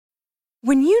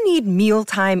When you need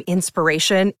mealtime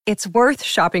inspiration, it's worth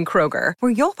shopping Kroger,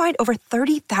 where you'll find over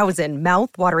 30,000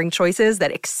 mouth-watering choices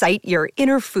that excite your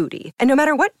inner foodie. And no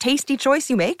matter what tasty choice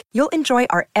you make, you'll enjoy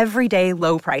our everyday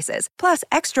low prices, plus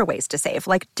extra ways to save,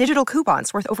 like digital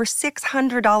coupons worth over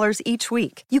 $600 each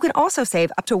week. You can also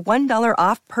save up to $1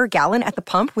 off per gallon at the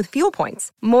pump with fuel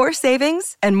points. More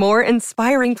savings and more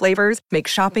inspiring flavors make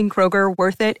shopping Kroger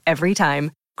worth it every time.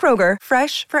 Kroger,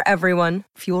 fresh for everyone.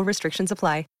 Fuel restrictions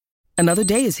apply. Another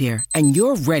day is here, and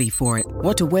you're ready for it.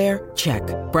 What to wear? Check.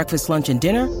 Breakfast, lunch, and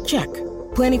dinner? Check.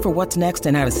 Planning for what's next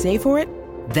and how to save for it?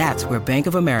 That's where Bank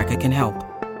of America can help.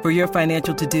 For your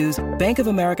financial to-dos, Bank of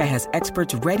America has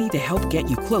experts ready to help get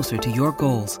you closer to your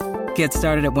goals. Get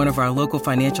started at one of our local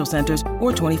financial centers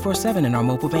or 24/7 in our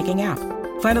mobile banking app.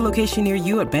 Find a location near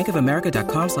you at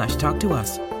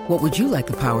bankofamerica.com/talktous. What would you like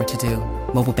the power to do?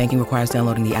 Mobile banking requires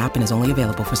downloading the app and is only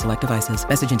available for select devices.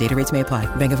 Message and data rates may apply.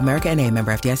 Bank of America N.A.,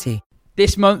 member FDIC.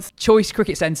 This month, Choice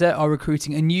Cricket Centre are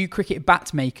recruiting a new cricket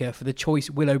bat maker for the Choice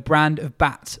Willow brand of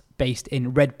bats based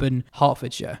in Redburn,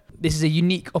 Hertfordshire. This is a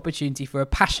unique opportunity for a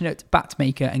passionate bat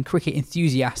maker and cricket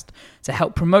enthusiast to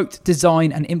help promote,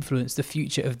 design and influence the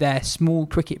future of their small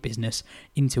cricket business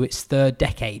into its third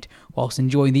decade, whilst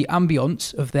enjoying the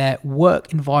ambience of their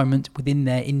work environment within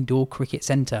their indoor cricket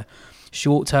centre.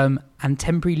 Short-term and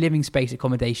temporary living space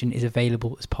accommodation is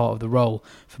available as part of the role.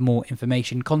 For more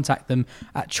information, contact them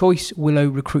at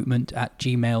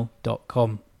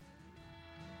choicewillowrecruitment@gmail.com.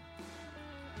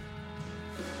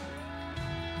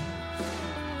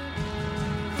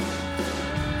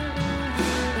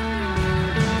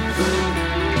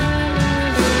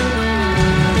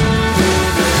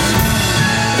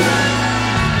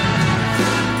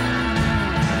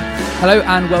 Hello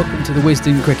and welcome to the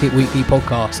Wisden Cricket Weekly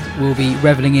podcast. We'll be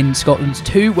revelling in Scotland's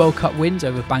 2 World Cup wins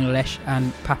over Bangladesh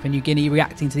and Papua New Guinea,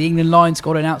 reacting to the England Lions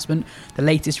squad announcement, the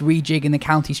latest rejig in the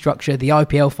county structure, the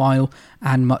IPL final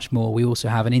and much more. We also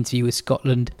have an interview with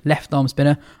Scotland left-arm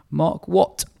spinner Mark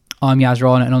Watt. I'm Yaz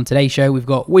Rana, and on today's show we've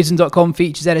got Wisden.com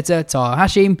features editor Tahir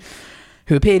Hashim,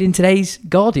 who appeared in today's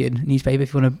Guardian newspaper,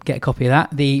 if you want to get a copy of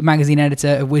that, the magazine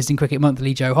editor of Wisden Cricket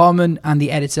Monthly, Joe Harmon, and the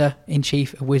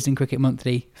editor-in-chief of Wisden Cricket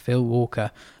Monthly, Phil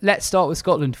Walker. Let's start with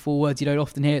Scotland. 4 words you don't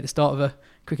often hear at the start of a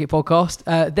cricket podcast.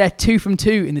 They're 2 from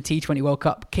 2 in the T20 World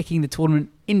Cup, kicking the tournament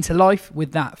into life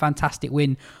with that fantastic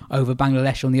win over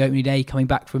Bangladesh on the opening day, coming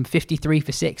back from 53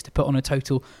 for 6 to put on a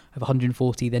total of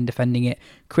 140, then defending it.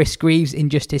 Chris Greaves, in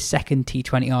just his second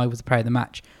T20I, was the player of the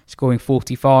match, scoring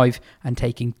 45 and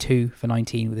taking 2 for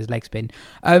 19 with his leg spin.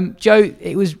 Joe,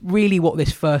 it was really what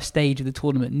this first stage of the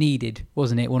tournament needed,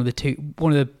 wasn't it? One of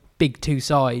the big 2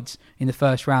 sides in the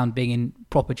first round being in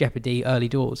proper jeopardy early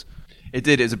doors. It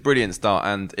did. It was a brilliant start,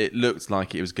 and it looked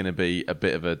like it was going to be a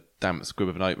bit of a damp squib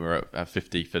of an opener at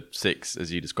 50 for 6,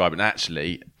 as you described. And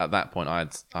actually, at that point, I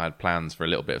had plans for a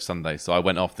little bit of Sunday, so I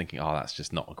went off thinking, that's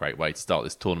just not a great way to start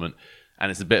this tournament.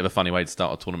 And it's a bit of a funny way to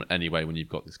start a tournament anyway when you've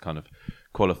got this kind of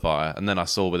qualifier. And then I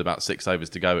saw with about 6 overs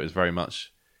to go, it was very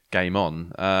much game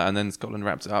on. And then Scotland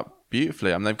wrapped it up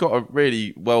beautifully. I mean, they've got a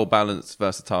really well-balanced,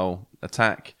 versatile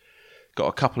attack. Got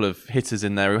a couple of hitters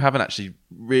in there who haven't actually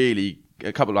really...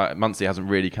 A couple like Muncie hasn't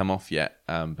really come off yet,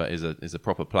 but is a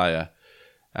proper player.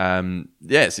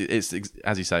 It's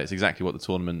as you say, it's exactly what the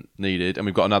tournament needed, and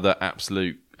we've got another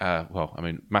absolute,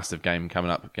 massive game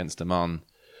coming up against Oman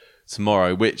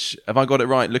tomorrow. Which, have I got it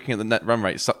right? Looking at the net run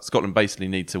rate, Scotland basically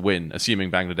need to win,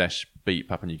 assuming Bangladesh beat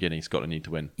Papua New Guinea. Scotland need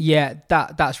to win. Yeah,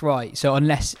 that's right. So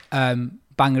unless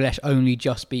Bangladesh only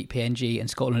just beat PNG and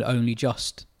Scotland only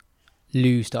just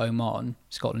lose to Oman,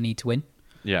 Scotland need to win.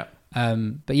 Yeah.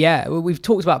 But yeah, we've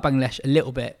talked about Bangladesh a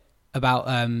little bit about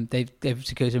they've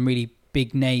secured some really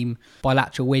big name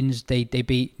bilateral wins. They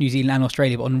beat New Zealand and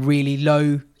Australia, but on really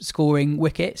low scoring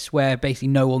wickets where basically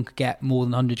no one could get more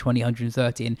than 120,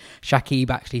 130. And Shakib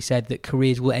actually said that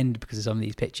careers will end because of some of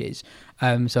these pitches.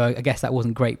 So I guess that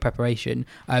wasn't great preparation.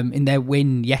 In their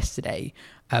win yesterday,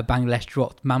 Bangladesh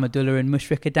dropped Mahmudullah and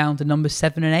Mushrika down to numbers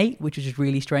 7 and 8, which was just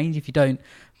really strange. If you don't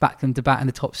back them to bat in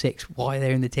the top 6, why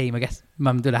they're in the team? I guess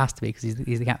Mahmudullah has to be because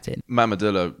he's the captain.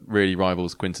 Mahmudullah really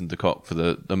rivals Quinton de Kock for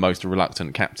the most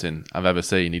reluctant captain I've ever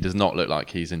seen. He does not look like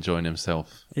he's enjoying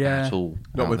himself at all.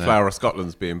 Not with Flower of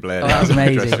Scotland's being blared. That was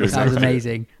amazing. That was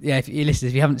amazing. Yeah, if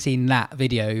you haven't seen that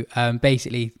video,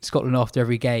 basically Scotland after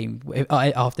every game,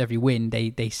 after every win,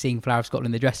 they sing Flower of Scotland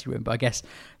in the dressing room. But I guess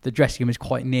the dressing room is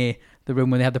quite near the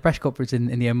room when they had the press conference in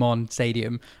the Oman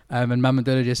stadium, and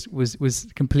Mahmudullah just was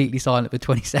completely silent for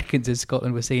 20 seconds as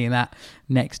Scotland were singing that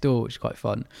next door, which is quite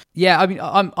fun. Yeah, I mean,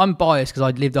 I'm biased because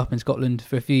I'd lived up in Scotland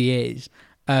for a few years,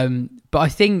 but I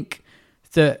think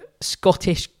that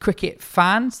Scottish cricket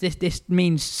fans. This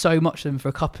means so much to them for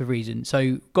a couple of reasons.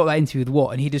 So got that interview with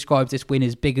Watt, and he describes this win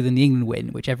as bigger than the England win,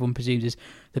 which everyone presumes is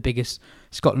the biggest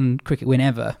Scotland cricket win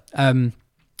ever.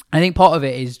 I think part of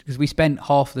it is because we spent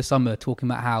half of the summer talking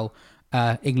about how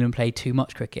England played too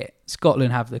much cricket.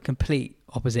 Scotland have the complete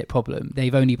opposite problem.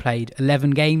 They've only played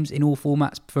 11 games in all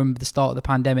formats from the start of the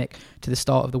pandemic to the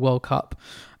start of the World Cup.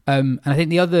 And I think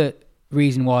the other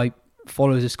reason why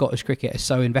followers of Scottish cricket are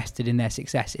so invested in their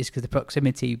success is because the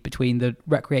proximity between the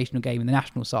recreational game and the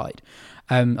national side.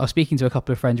 I was speaking to a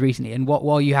couple of friends recently, and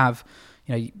while you have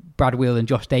Brad Wheel and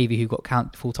Josh Davey who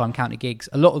got full-time county gigs,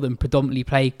 a lot of them predominantly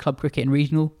play club cricket and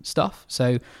regional stuff. So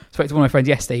I spoke to one of my friends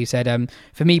yesterday who said,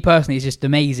 for me personally, it's just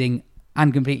amazing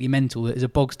and completely mental that as a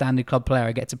bog standard club player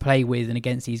I get to play with and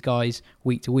against these guys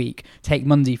week to week. Take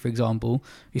Mundy, for example,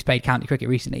 who's played county cricket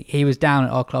recently. He was down at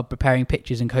our club preparing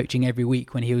pitches and coaching every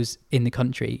week when he was in the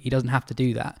country. He doesn't have to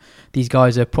do that. These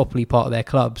guys are properly part of their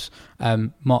clubs.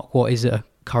 Mark Watt is a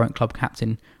current club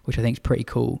captain, which I think is pretty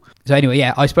cool. So anyway,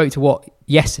 yeah, I spoke to Watt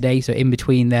yesterday, so 2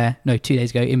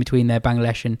 days ago, in between their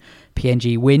Bangladesh and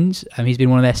PNG wins. He's been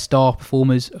one of their star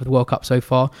performers of the World Cup so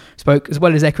far. Spoke, as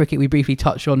well as their cricket, we briefly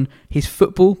touched on his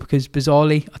football, because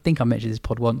bizarrely, I think I mentioned this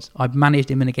pod once, I managed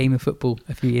him in a game of football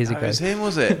a few years ago. It was him,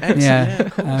 was it? Excellent. Yeah,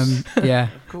 of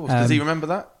course. Of course. Does he remember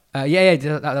that? Yeah,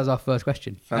 that was our first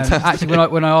question. Actually,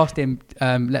 when I asked him,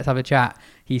 let's have a chat,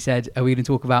 he said, are we going to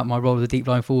talk about my role as a deep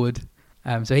line forward?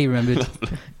 So he remembered.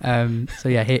 So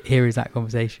yeah, here is that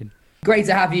conversation. Great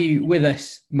to have you with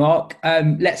us, Mark.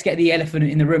 Let's get the elephant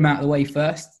in the room out of the way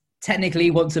first.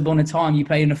 Technically, once upon a time, you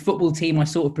played in a football team I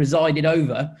sort of presided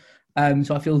over.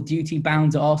 So I feel duty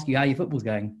bound to ask you how your football's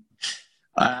going.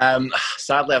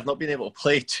 Sadly, I've not been able to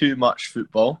play too much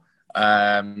football.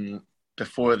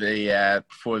 Before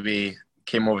we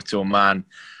came over to Oman,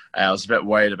 I was a bit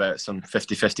worried about some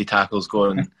 50-50 tackles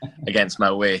going against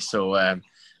my way. So I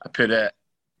put it,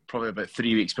 probably about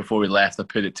 3 weeks before we left, I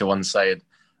put it to one side.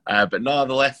 But no,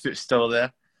 the left foot's still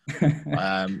there.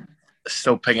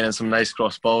 Still pinging in some nice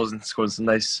cross balls and scoring some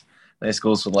nice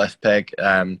goals with left peg.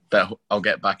 But I'll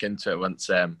get back into it once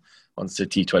the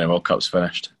T20 World Cup's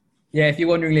finished. Yeah, if you're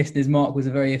wondering, listeners, Mark was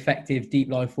a very effective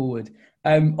deep line forward.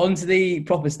 On to the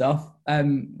proper stuff.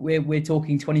 We're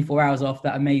talking 24 hours after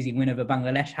that amazing win over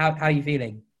Bangladesh. How are you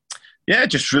feeling? Yeah,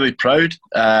 just really proud.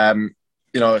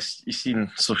 You've seen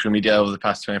social media over the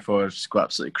past 24 hours go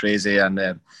absolutely crazy, and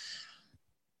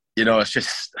it's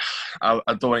just I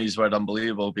don't want to use the word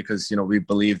unbelievable, because we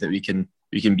believe that we can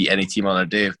beat any team on our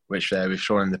day, which we've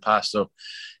shown in the past. So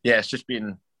yeah, it's just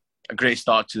been a great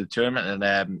start to the tournament,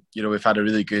 and we've had a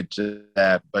really good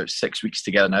about 6 weeks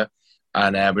together now,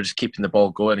 and we're just keeping the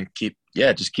ball going and keep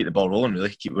the ball rolling, really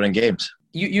keep winning games.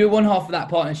 You were one half of that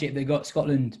partnership that got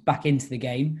Scotland back into the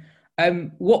game.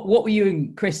 What were you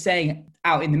and Chris saying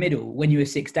out in the middle when you were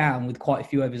 6 down with quite a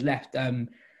few overs left?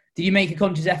 Did you make a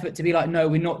conscious effort to be like, no,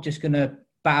 we're not just going to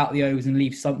bat out the overs and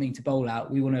leave something to bowl out,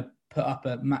 we want to put up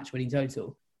a match-winning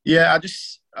total? Yeah,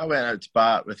 I went out to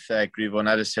bat with Grievo, and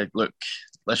I just said, look,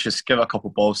 let's just give a couple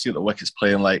of balls, see what the wicket's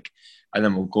playing like, and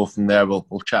then we'll go from there. We'll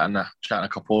chat in a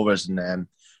couple overs and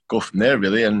go from there,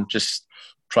 really, and just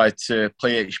try to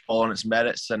play each ball on its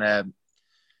merits. And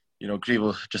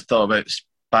Grievo just thought about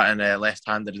batting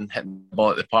left-handed and hitting the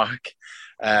ball at the park.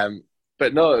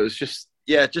 But no, it was just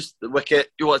the wicket.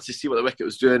 You wanted to see what the wicket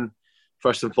was doing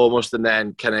first and foremost, and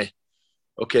then kind of,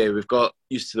 okay, we've got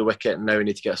used to the wicket, and now we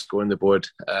need to get a score on the board.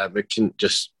 We couldn't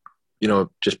just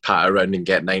pat around and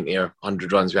get 90 or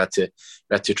 100 runs. We had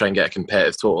to try and get a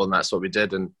competitive total, and that's what we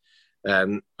did. And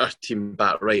our team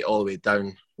bat right all the way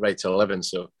down, right to 11.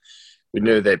 So we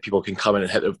knew that people can come in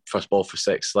and hit the first ball for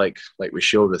 6, like we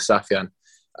showed with Safian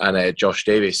and Josh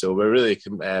Davey. So we're really,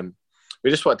 we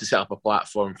just wanted to set up a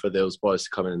platform for those boys to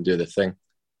come in and do the thing.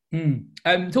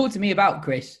 Talk to me about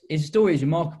Chris. His story is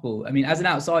remarkable. I mean, as an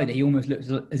outsider, he almost looks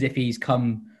as if he's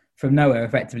come from nowhere,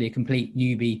 effectively a complete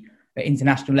newbie at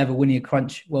international level, winning a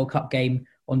Crunch World Cup game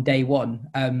on day one.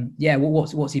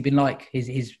 What's he been like?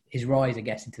 His rise, I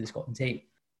guess, into the Scotland team.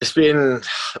 It's been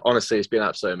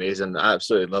absolutely amazing. I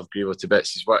absolutely love Grievo to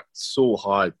bits. He's worked so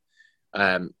hard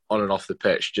on and off the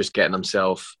pitch, just getting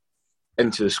himself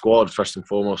into the squad first and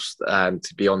foremost,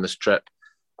 to be on this trip.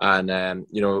 And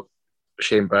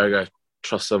Shane Berger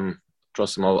trusts him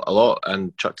a lot,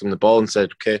 and chucked him the ball and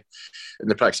said, okay, in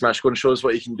the practice match, go and show us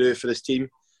what you can do for this team.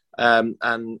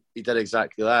 And he did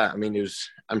exactly that. I mean,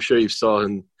 I'm sure you saw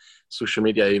on social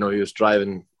media, he was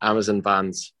driving Amazon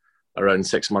vans around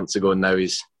 6 months ago, and now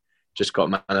he's just got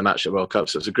man of the match at World Cup.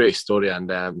 So it's a great story,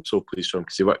 and I'm so pleased for him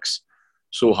because he works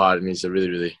so hard, and he's a really,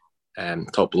 really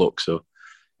top bloke. So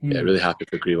yeah, really happy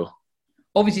for Grievo.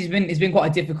 Obviously, it's been quite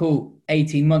a difficult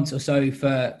 18 months or so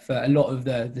for a lot of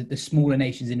the smaller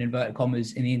nations, in inverted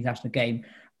commas, in the international game.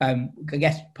 I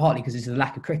guess partly because it's the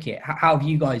lack of cricket. How have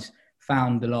you guys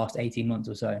found the last 18 months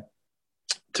or so?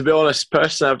 To be honest,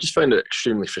 personally, I've just found it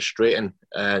extremely frustrating.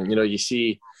 And you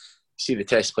see the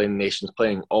test playing nations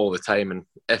playing all the time, and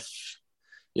if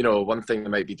one thing they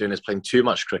might be doing is playing too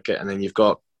much cricket, and then you've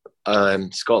got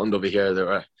Scotland over here that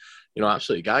are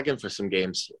absolutely gagging for some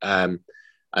games.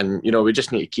 And we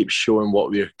just need to keep showing what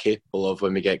we're capable of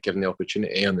when we get given the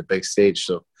opportunity on the big stage.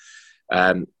 So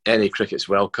any cricket's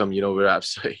welcome. We're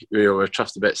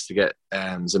chuffed to bits to get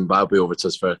Zimbabwe over to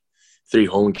us for 3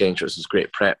 home games, which was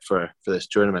great prep for this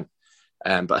tournament.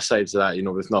 But aside from that,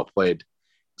 we've not played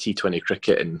T20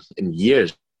 cricket in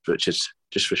years, which is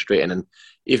just frustrating. And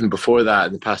even before that,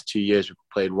 in the past 2 years, we've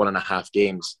played 1.5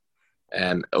 games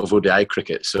of ODI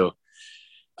cricket. So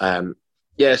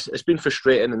yes, it's been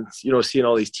frustrating, and seeing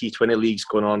all these T20 leagues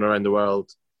going on around the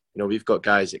world. We've got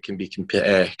guys that can be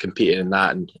competing in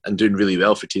that and doing really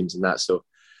well for teams in that. So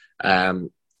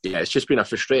it's just been a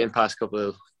frustrating past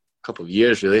couple of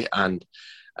years, really. And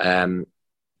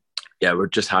we're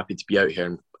just happy to be out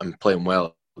here and playing well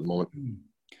at the moment.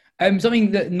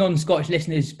 Something that non-Scottish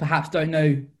listeners perhaps don't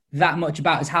know that much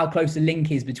about is how close the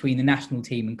link is between the national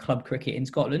team and club cricket in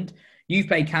Scotland. You've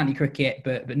played county cricket,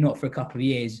 but not for a couple of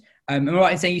years. Am I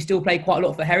right in saying you still play quite a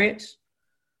lot for Heriots?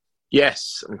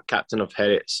 Yes, I'm captain of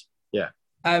Heriots. Yeah.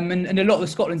 And a lot of the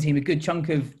Scotland team, a good chunk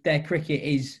of their cricket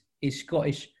is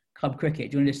Scottish club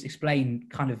cricket. Do you want to just explain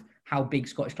kind of how big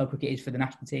Scottish club cricket is for the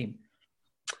national team?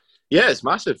 Yeah, it's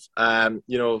massive.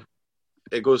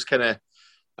 It goes kind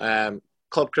of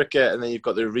club cricket, and then you've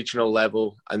got the regional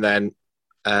level, and then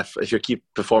if you keep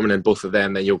performing in both of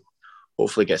them, then you'll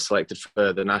hopefully get selected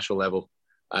for the national level.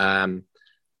 And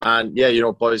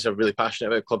boys are really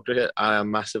passionate about club cricket. I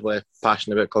am massively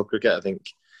passionate about club cricket. I think,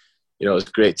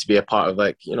 it's great to be a part of,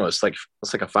 it's like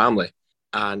a family.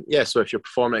 And so if you're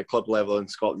performing at club level in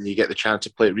Scotland, you get the chance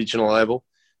to play at regional level,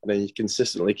 and then you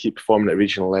consistently keep performing at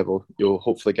regional level, you'll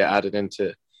hopefully get added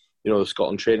into, the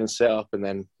Scotland training setup, and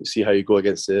then you see how you go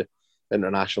against the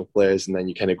international players, and then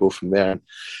you kind of go from there. And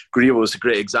Grievo is a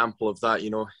great example of that.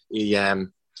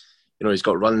 He's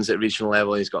got runs at regional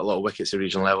level, he's got a lot of wickets at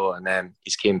regional level, and then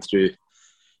he's came through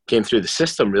the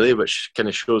system, really, which kind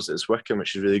of shows that it's working,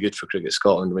 which is really good for Cricket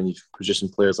Scotland when you're producing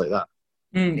players like that.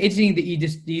 Interesting that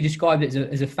you described it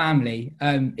as a family.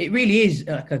 It really is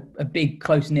like a big,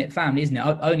 close-knit family, isn't it?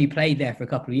 I only played there for a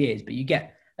couple of years, but you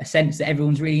get a sense that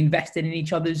everyone's really invested in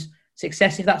each other's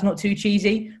success, if that's not too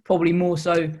cheesy. Probably more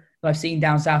so than I've seen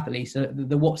down south, at least.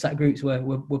 The WhatsApp groups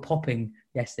were popping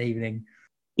yesterday evening.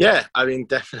 Yeah, I mean,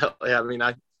 definitely. I mean,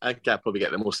 I can't probably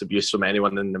get the most abuse from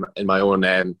anyone in my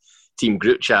own team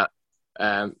group chat.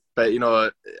 But,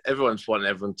 everyone's wanting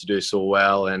everyone to do so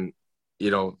well. And,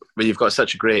 when you've got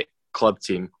such a great club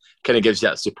team, kind of gives you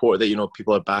that support that,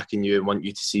 people are backing you and want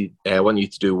you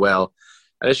to do well.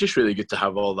 And it's just really good to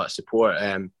have all that support.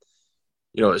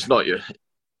 It's not your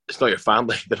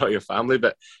family. They're not your family,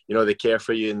 but, they care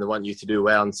for you and they want you to do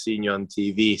well, and seeing you on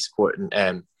TV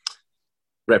supporting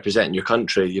representing your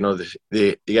country,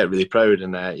 they get really proud,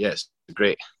 and it's a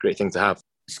great thing to have.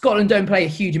 Scotland don't play a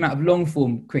huge amount of long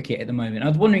form cricket at the moment. I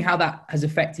was wondering how that has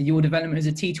affected your development as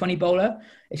a T20 bowler.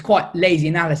 It's quite lazy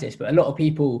analysis, but a lot of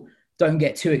people don't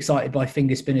get too excited by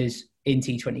finger spinners in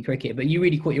T20 cricket. But you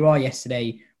really caught your eye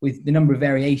yesterday with the number of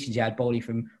variations you had, bowling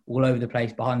from all over the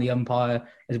place, behind the umpire,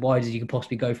 as wide as you could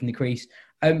possibly go from the crease.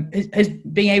 Has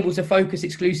being able to focus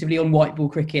exclusively on white ball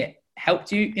cricket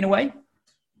helped you in a way?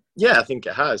 Yeah, I think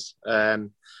it has. I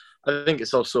think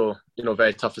it's also,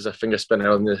 very tough as a finger spinner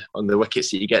on the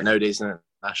wickets that you get nowadays in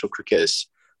international cricket.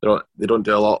 They don't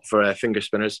do a lot for finger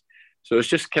spinners, so it's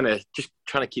just kind of just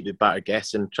trying to keep the batter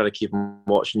guessing, trying to keep them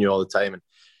watching you all the time,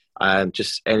 and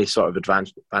just any sort of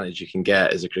advantage you can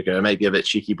get as a cricketer. It might be a bit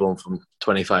cheeky bowling from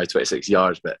 25, 26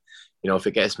 yards, but if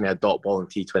it gets me a dot ball in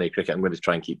T20 cricket, I'm going to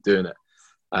try and keep doing it.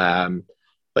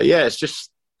 But yeah, it's just.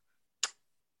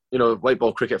 White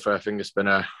ball cricket for a finger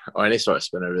spinner or any sort of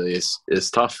spinner really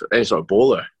is tough. Any sort of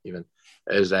bowler even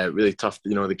is really tough.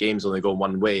 The game's only go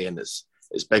one way, and it's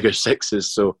bigger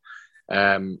sixes. So,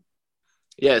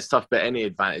 it's tough. But any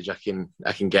advantage I can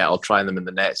get, I'll try them in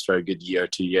the nets for a good year or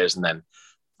 2 years, and then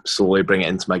slowly bring it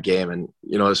into my game. And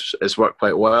it's worked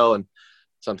quite well, and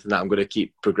something that I'm going to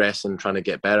keep progressing, trying to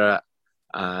get better at,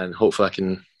 and hopefully I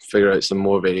can figure out some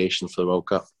more variation for the World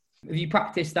Cup. Have you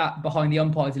practiced that behind the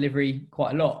umpire delivery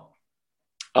quite a lot?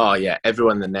 Oh, yeah.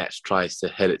 Everyone in the nets tries to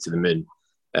hit it to the moon.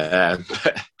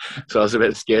 So I was a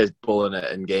bit scared bowling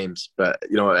it in games. But,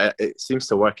 it seems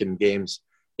to work in games,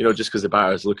 just because the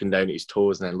batter's looking down at his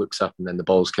toes and then looks up and then the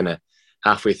ball's kind of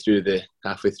halfway through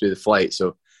the flight.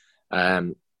 So,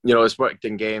 it's worked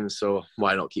in games, so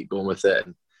why not keep going with it?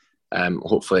 And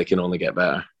hopefully, it can only get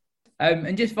better.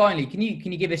 And just finally, can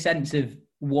you give a sense of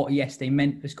what yesterday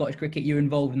meant for Scottish cricket? You were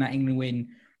involved in that England win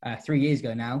 3 years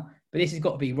ago now, but this has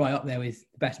got to be right up there with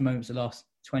the best moments of the last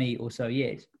 20 or so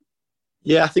years.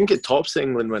 Yeah, I think it tops the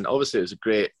England win. Obviously, it was a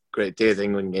great day, the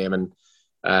England game, and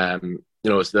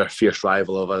it's their fierce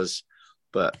rival of us.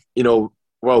 But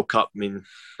World Cup,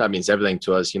 that means everything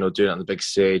to us. Doing it on the big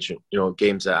stage,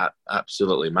 games that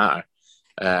absolutely matter.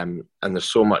 And there's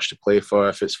so much to play for.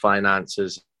 If it's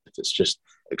finances, if it's just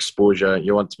exposure,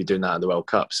 you want to be doing that in the World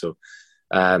Cup. So,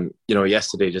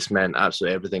 yesterday just meant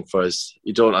absolutely everything for us.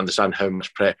 You don't understand how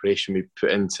much preparation we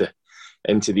put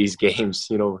into these games.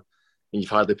 You've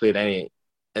hardly played any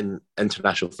in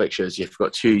international fixtures. You've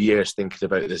got 2 years thinking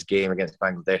about this game against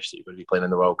Bangladesh that you're going to be playing in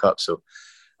the World Cup. So,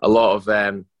 a lot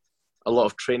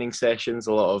of training sessions,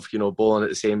 a lot of bowling at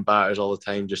the same batters all the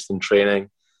time, just in training.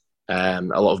 A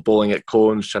lot of bowling at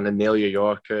cones, trying to nail your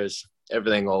Yorkers.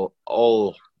 Everything,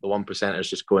 all the 1%ers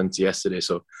just go into yesterday.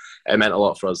 So it meant a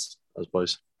lot for us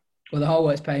boys. Well, the hard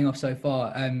work's paying off so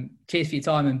far. Cheers for your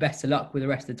time and best of luck with the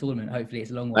rest of the tournament. Hopefully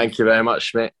it's a long one. Thank you very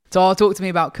much, mate. So talk to me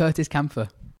about Curtis Camphor.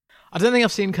 I don't think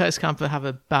I've seen Curtis Camphor have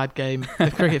a bad game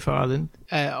of cricket for Ireland.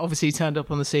 Obviously, he turned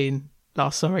up on the scene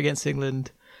last summer against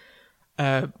England.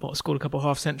 Scored a couple of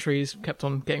half centuries, kept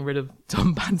on getting rid of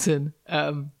Tom Banton.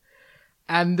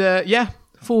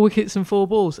 4 wickets and 4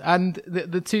 balls. And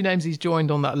the 2 names he's joined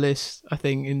on that list, I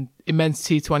think, in immense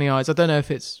T20 eyes. I don't know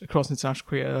if it's across international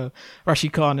cricket,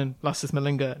 Rashid Khan and Lasith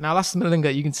Malinga. Now, Lasith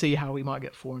Malinga, you can see how he might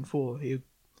get 4 and 4.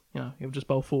 He'll just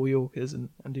bowl 4 Yorkers and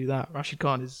do that. Rashid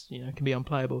Khan can be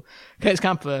unplayable. Curtis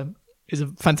Camphor is a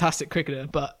fantastic cricketer,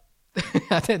 but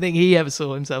I don't think he ever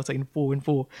saw himself taking 4 and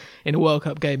 4 in a World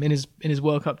Cup game in his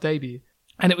World Cup debut.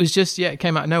 And it was just, it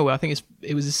came out of nowhere. I think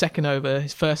it was his second over.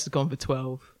 His first had gone for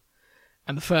 12.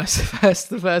 And the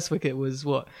first wicket was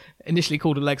what initially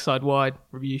called a leg side wide.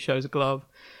 Review shows a glove.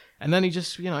 And then he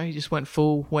just went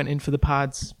full, went in for the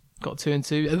pads, got 2 and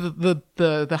 2.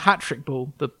 The hat-trick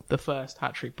ball, the first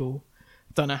hat-trick ball,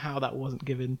 don't know how that wasn't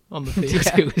given on the field.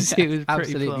 It was pretty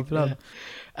absolutely plumb.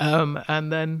 Yeah.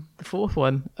 And then the fourth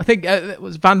one, I think it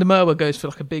was Van der Merwe goes for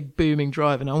like a big booming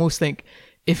drive, and I almost think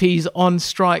if he's on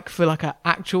strike for like an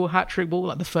actual hat-trick ball,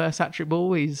 like the first hat-trick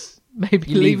ball, he's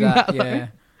maybe leaving that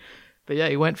alone. But yeah,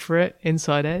 he went for it,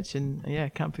 inside edge, and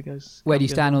Camphor goes. Where do you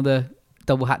stand on the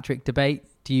double hat-trick debate?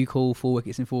 Do you call 4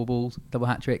 wickets and 4 balls double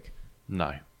hat-trick?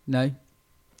 No.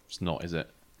 It's not, is it?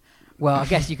 Well, I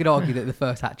guess you could argue that the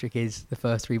first hat-trick is the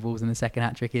first 3 balls and the second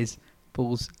hat-trick is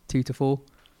balls 2 to 4.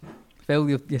 Phil,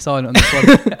 you're silent on this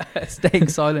one. Staying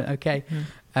silent, okay.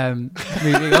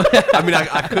 Moving on. I mean,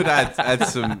 I could add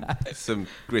some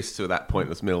grist to that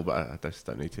pointless mill, but I just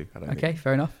don't need to. Okay,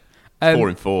 fair enough. 4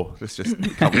 and 4. Let's just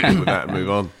come with that and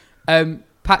move on.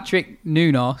 Patrick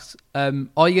Noon asks, are you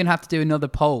going to have to do another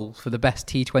poll for the best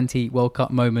T20 World Cup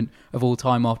moment of all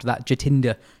time after that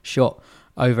Jatinder shot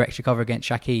over extra cover against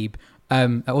Shakib?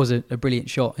 That was a brilliant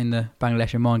shot in the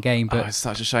Bangladesh Oman game. But it's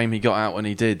such a shame he got out when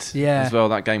he did. Yeah. As well,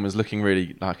 that game was looking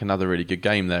really like another really good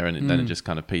game there, and then it just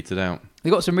kind of petered out. They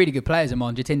got some really good players,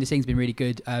 Oman. Jatinder Singh's been really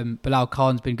good. Bilal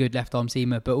Khan's been good left arm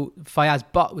seamer. But Fayaz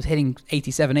Butt was hitting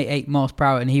 87, 88 miles per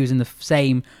hour, and he was in the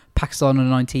same Pakistan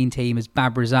under-19 team as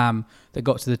Babar Azam that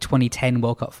got to the 2010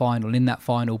 World Cup final. And in that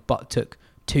final, Butt took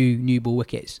 2 new ball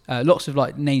wickets. Lots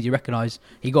of names you recognise.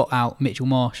 He got out Mitchell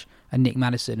Marsh and Nick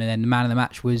Madison, and then the man of the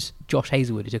match was Josh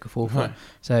Hazlewood, who took a 4-4. Right.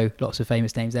 So lots of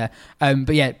famous names there.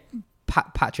 But yeah,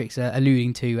 Patrick's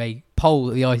alluding to a poll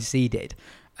that the ICC did,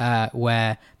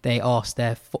 where they asked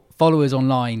their followers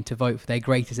online to vote for their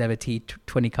greatest ever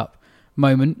T20 Cup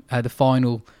moment. The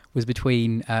final was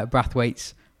between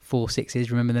Brathwaite's 4 sixes,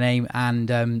 remember the name,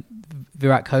 and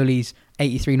Virat Kohli's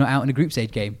 83 not out in a group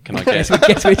stage game. Can I guess?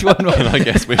 Guess which one was? Can I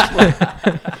guess which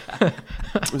one?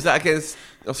 Was that against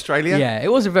Australia? Yeah,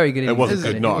 it was a very good. It was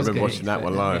a good night. I remember watching that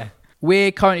one live. Yeah.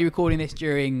 We're currently recording this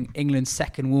during England's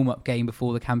second warm-up game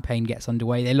before the campaign gets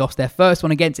underway. They lost their first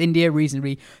one against India,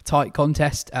 reasonably tight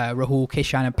contest. Rahul,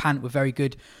 Kishan and Pant were very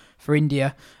good for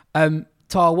India.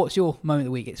 Tar, what's your moment of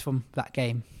the week? It's from that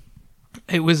game.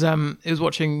 It was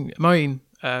watching Moeen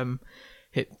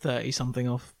hit 30 something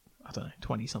off, I don't know,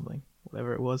 20 something,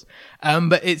 whatever it was.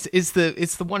 But it's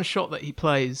the one shot that he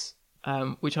plays,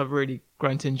 which I've really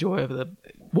grown to enjoy over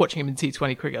watching him in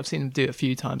T20 cricket. I've seen him do it a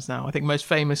few times now. I think most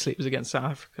famously it was against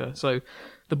South Africa. So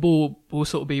the ball will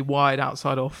sort of be wide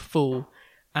outside off full,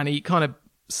 and he kind of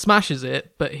smashes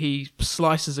it, but he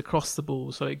slices across the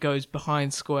ball so it goes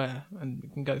behind square and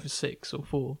can go for 6 or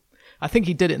 4. I think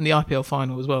he did it in the IPL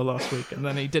final as well last week, and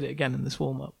then he did it again in this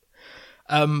warm-up.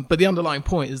 But the underlying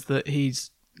point is that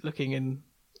he's looking in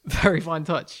very fine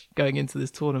touch going into this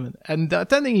tournament. And I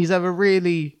don't think he's ever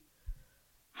really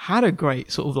had a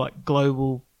great sort of like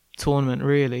global tournament,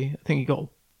 really. I think he got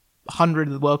 100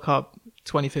 of the World Cup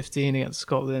 2015 against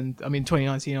Scotland. I mean,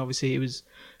 2019, obviously, he was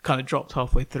kind of dropped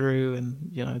halfway through.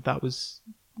 And, that was,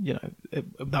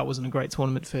 that wasn't a great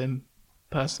tournament for him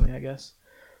personally, I guess.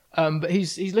 But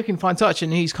he's looking fine touch,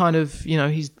 and he's kind of,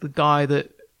 he's the guy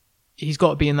that he's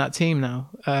got to be in that team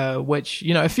now, which,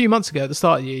 a few months ago at the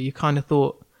start of the year, you kind of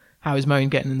thought, how is Moeen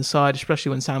getting in the side,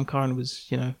 especially when Sam Curran was,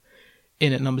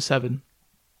 in at number 7.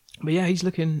 But yeah, he's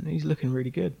looking really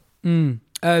good.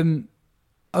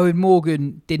 Owen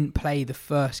Morgan didn't play the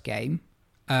first game.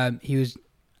 He was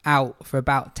out for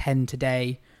about 10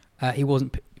 today. He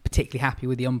wasn't particularly happy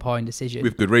with the umpiring decision.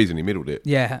 With good reason, he middled it.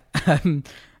 Yeah.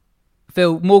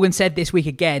 Phil, Morgan said this week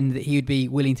again that he would be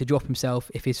willing to drop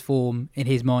himself if his form, in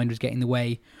his mind, was getting in the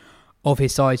way of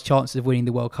his side's chances of winning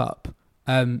the World Cup.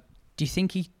 Do you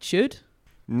think he should?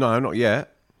 No, not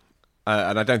yet.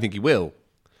 And I don't think he will.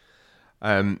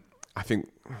 I think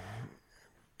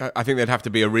there'd have to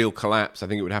be a real collapse. I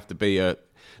think it would have to be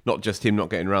not just him not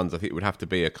getting runs. I think it would have to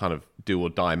be a kind of do or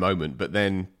die moment. But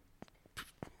then,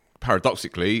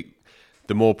 paradoxically,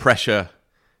 the more pressure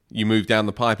you move down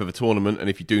the pipe of a tournament, and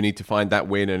if you do need to find that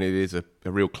win and it is a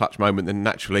real clutch moment, then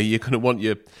naturally you're going to want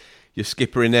your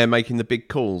skipper in there making the big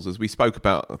calls. As we spoke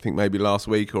about, I think maybe last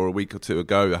week or a week or two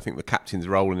ago, I think the captain's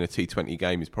role in a T20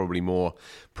 game is probably more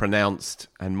pronounced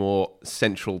and more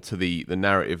central to the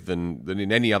narrative than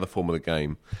in any other form of the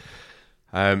game.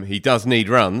 He does need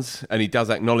runs, and he does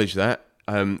acknowledge that.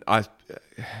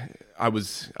 I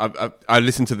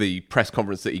listened to the press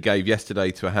conference that he gave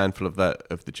yesterday to a handful of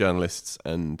the journalists,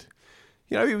 and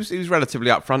he was relatively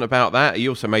upfront about that. He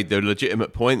also made the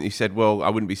legitimate point. He said, "Well, I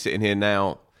wouldn't be sitting here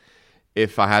now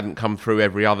if I hadn't come through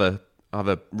every other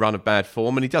run of bad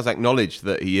form." And he does acknowledge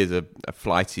that he is a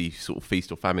flighty sort of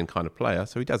feast or famine kind of player,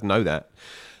 so he does know that.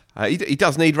 He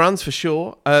does need runs for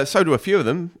sure. So do a few of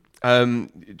them.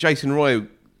 Jason Roy,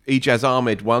 Ijaz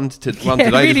Ahmed won today.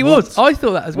 It really was. I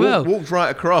thought that as well. Walked right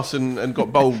across and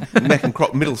got bowled neck and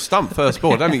crop middle stump first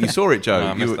ball. I don't think you saw it, Joe. No,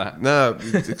 I missed that. No,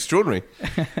 it's extraordinary.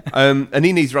 And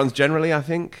he needs runs generally, I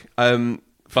think.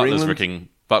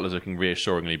 Butler's looking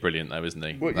reassuringly brilliant, though, isn't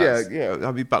he? Well, yeah.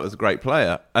 I mean, Butler's a great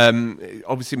player.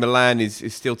 Obviously, Milan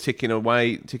is still ticking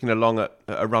along at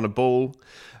a run of ball,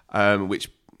 which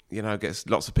gets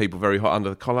lots of people very hot under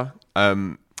the collar.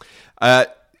 Liam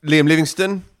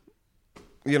Livingstone,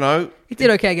 he did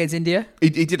okay against India. He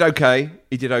did okay.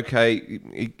 He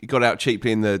got out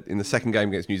cheaply in the second game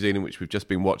against New Zealand, which we've just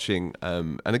been watching.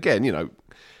 And again,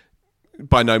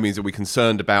 by no means are we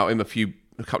concerned about him.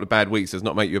 A couple of bad weeks does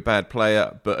not make you a bad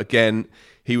player, but again,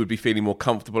 he would be feeling more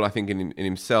comfortable, I think, in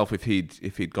himself if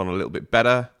he'd gone a little bit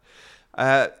better.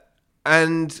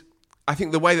 And I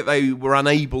think the way that they were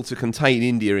unable to contain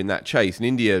India in that chase, and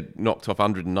India knocked off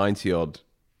 190 odd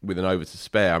with an over to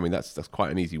spare. I mean, that's quite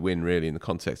an easy win, really, in the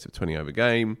context of a 20-over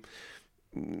game.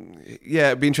 Yeah,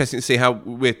 it'd be interesting to see how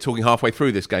we're talking halfway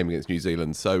through this game against New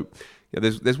Zealand. So yeah,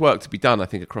 there's work to be done, I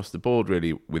think, across the board,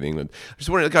 really, with England. I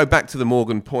just wanted to go back to the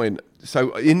Morgan point.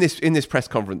 So in this press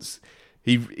conference,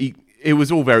 it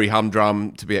was all very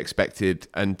humdrum to be expected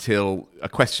until a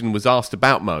question was asked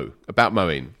about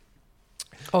Moeen.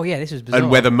 Oh yeah, this was bizarre.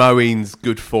 And whether Moeen's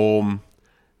good form.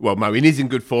 Well, Moeen is in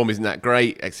good form, isn't that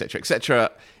great, etc.,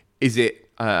 etc. Is it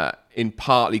in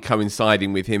partly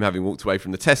coinciding with him having walked away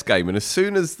from the Test game? And as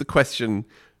soon as the question,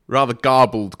 rather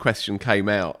garbled question, came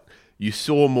out, you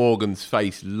saw Morgan's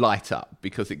face light up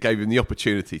because it gave him the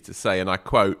opportunity to say, and I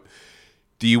quote,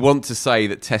 "Do you want to say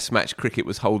that Test match cricket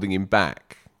was holding him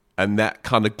back?" And that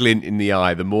kind of glint in the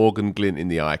eye, the Morgan glint in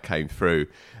the eye came through.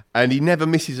 And he never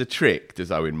misses a trick,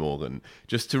 does Owen Morgan,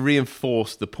 just to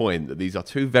reinforce the point that these are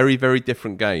two very, very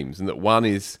different games and that one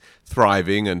is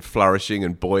thriving and flourishing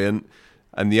and buoyant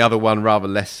and the other one rather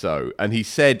less so. And he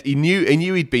said he knew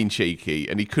he'd been cheeky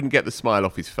and he couldn't get the smile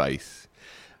off his face.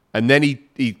 And then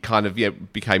he kind of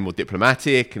became more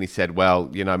diplomatic and he said,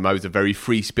 well, Mo's a very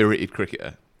free-spirited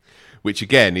cricketer, which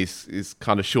again is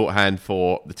kind of shorthand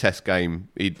for the Test game.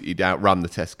 He'd outrun the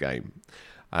Test game.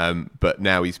 But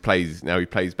now he plays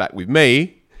back with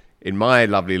me in my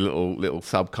lovely little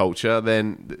subculture.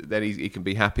 Then he can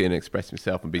be happy and express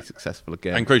himself and be successful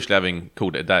again. And crucially, having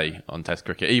called it a day on Test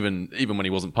cricket, even when he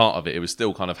wasn't part of it, it was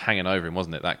still kind of hanging over him,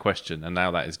 wasn't it? That question, and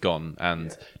now that is gone,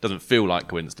 and it doesn't feel like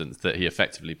coincidence that he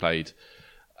effectively played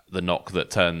the knock that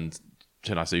turned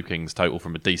Chennai Super Kings' total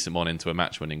from a decent one into a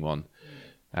match-winning one.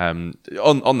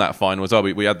 On that final as well,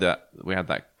 we had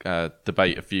that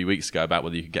debate a few weeks ago about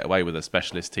whether you could get away with a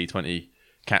specialist T20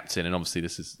 captain, and obviously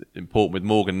this is important with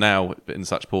Morgan now in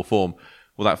such poor form.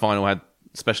 Well, that final had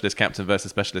specialist captain versus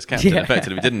specialist captain,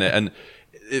 effectively, didn't it? And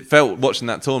it felt, watching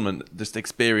that tournament, just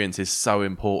experience is so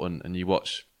important. And you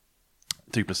watch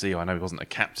Duplessis, I know he wasn't a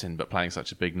captain, but playing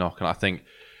such a big knock. And I think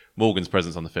Morgan's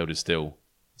presence on the field is still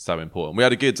so important. We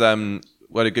had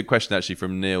a good question actually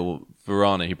from Neil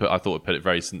Varani, who I thought put it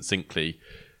very succinctly.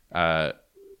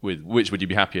 With which would you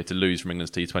be happier to lose from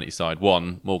England's T20 side?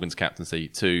 1, Morgan's captaincy.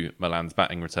 2, Milan's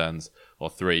batting returns. Or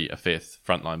 3, a 5th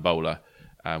frontline bowler.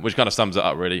 Which kind of sums it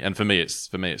up really. And for me it's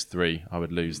 3. I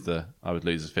would lose the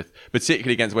 5th,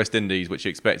 particularly against West Indies, which you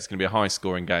expect is going to be a high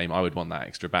scoring game. I would want that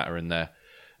extra batter in there.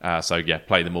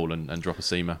 Play them all and drop a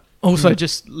seamer. Also,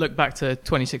 just look back to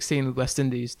 2016 with West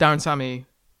Indies. Darren Sammy,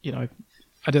 I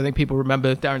don't think people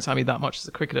remember Darren Sammy that much as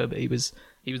a cricketer, but he was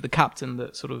the captain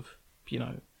that sort of,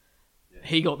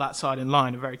 he got that side in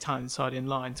line, a very talented side in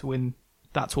line to win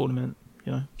that tournament.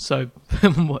 So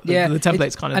the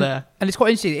template's kind of there. And it's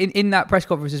quite interesting in that press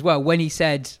conference as well when he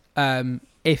said,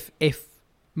 if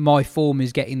my form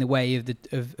is getting in the way of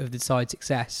the side's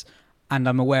success, and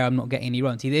I'm aware I'm not getting any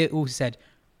runs, he also said,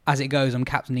 as it goes, I'm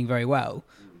captaining very well.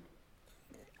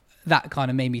 That kind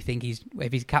of made me think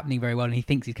if he's captaining very well and he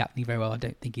thinks he's captaining very well, I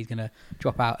don't think he's going to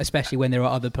drop out, especially when there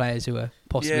are other players who are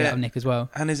possibly out of nick as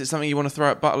well. And is it something you want to throw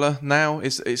at Butler now?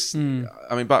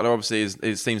 I mean, Butler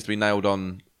obviously seems to be nailed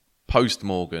on post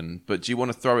Morgan, but do you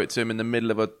want to throw it to him in the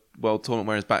middle of a world tournament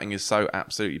where his batting is so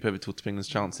absolutely pivotal to England's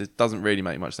chances? Doesn't really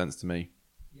make much sense to me,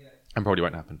 and probably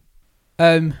won't happen.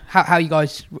 How are you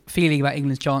guys feeling about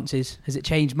England's chances? Has it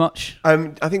changed much?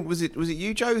 I think was it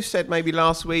you, Joe, who said maybe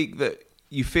last week that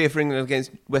you fear for England against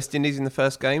West Indies in the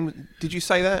first game? Did you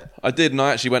say that? I did, and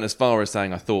I actually went as far as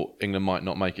saying I thought England might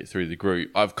not make it through the group.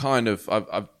 I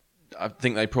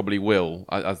think they probably will.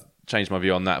 I've changed my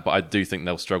view on that, but I do think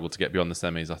they'll struggle to get beyond the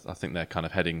semis. I think they're kind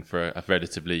of heading for a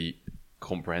relatively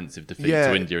comprehensive defeat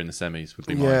to India in the semis. Would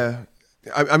be mine.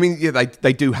 I mean,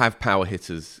 they do have power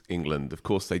hitters, England. Of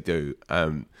course they do.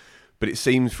 But it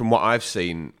seems from what I've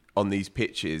seen on these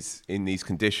pitches, in these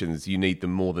conditions, you need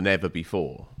them more than ever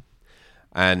before.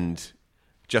 And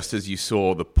just as you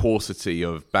saw the paucity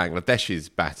of Bangladesh's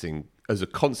batting as a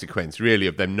consequence, really,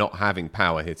 of them not having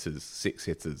power hitters, 6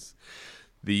 hitters,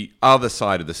 the other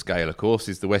side of the scale, of course,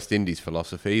 is the West Indies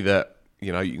philosophy that,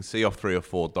 you can see off 3 or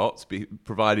 4 dots,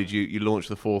 provided you launch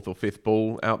the 4th or 5th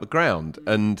ball out the ground.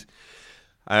 And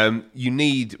you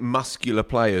need muscular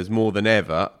players more than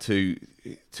ever to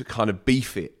kind of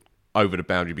beef it over the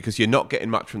boundary, because you're not getting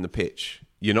much from the pitch.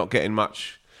 You're not getting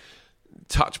much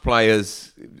touch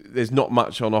players. There's not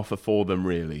much on offer for them,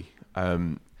 really,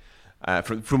 from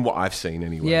what I've seen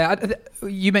anyway. Yeah,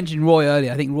 you mentioned Roy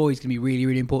earlier. I think Roy's going to be really,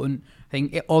 really important. I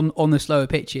think on the slower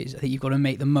pitches, I think you've got to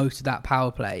make the most of that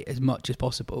power play as much as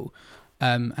possible.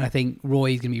 And I think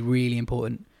Roy is going to be really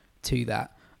important to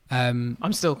that.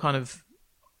 I'm still kind of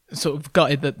sort of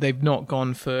gutted that they've not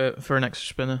gone for an extra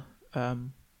spinner.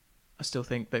 I still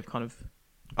think they've kind of...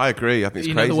 I agree. I think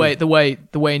it's crazy. The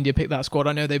way India picked that squad.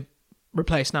 I know they've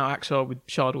replaced now Akshar with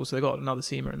Shardul, so they've got another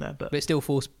seamer in there. But it's still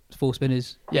four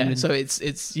spinners. Yeah, England. So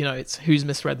it's who's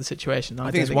misread the situation.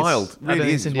 I think it's wild.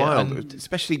 Really is wild. And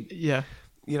especially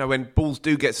when balls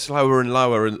do get slower and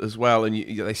lower as well, and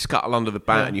they scuttle under the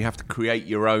bat, and you have to create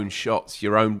your own shots,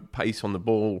 your own pace on the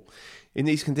ball. In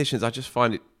these conditions, I just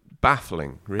find it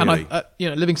baffling, really.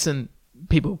 And Livingston,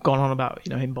 people have gone on about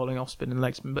him bowling off spin and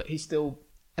leg spin, but he's still,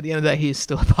 at the end of the day, he is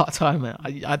still a part-timer.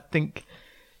 I think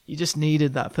you just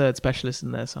needed that third specialist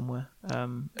in there somewhere.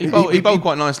 He bowled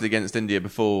quite nicely against India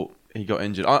before he got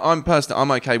injured.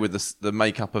 I'm okay with the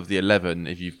makeup of the 11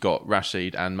 if you've got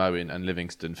Rashid and Moeen and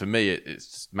Livingston. For me, it's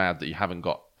just mad that you haven't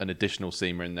got an additional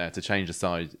seamer in there to change the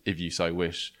side if you so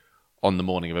wish on the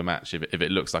morning of a match, if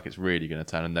it looks like it's really going to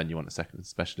turn, and then you want a second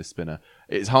specialist spinner.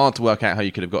 It's hard to work out how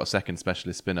you could have got a second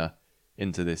specialist spinner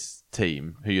into this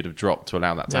team who you'd have dropped to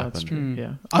allow that to happen. That's true.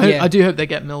 Yeah, I do hope they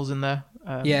get Mills in there.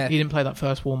 He didn't play that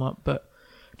first warm-up, but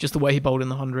just the way he bowled in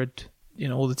the 100,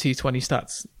 all the T20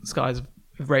 stats, this guys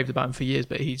have raved about him for years,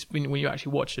 but when you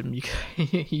actually watch him,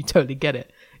 you totally get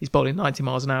it. He's bowling 90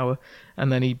 miles an hour,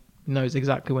 and then he knows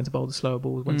exactly when to bowl the slower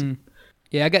balls.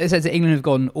 Yeah, I get the sense that England have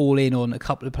gone all in on a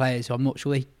couple of players who I'm not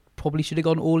sure they probably should have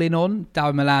gone all in on.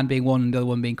 Darren Milan being one, and the other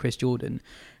one being Chris Jordan.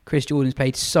 Chris Jordan's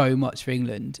played so much for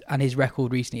England, and his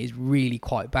record recently is really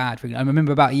quite bad for England. I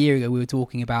remember about a year ago we were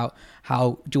talking about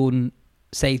how Jordan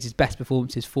saved his best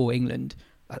performances for England.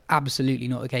 Absolutely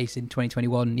not the case in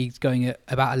 2021. He's going at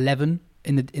about 11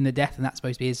 in the death, and that's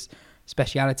supposed to be his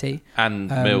speciality. And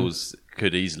Mills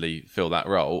could easily fill that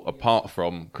role, apart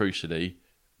from, crucially,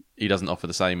 he doesn't offer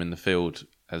the same in the field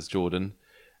as Jordan.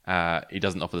 He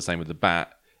doesn't offer the same with the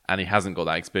bat. and he hasn't got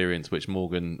that experience, which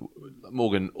Morgan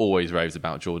always raves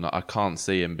about Jordan. I can't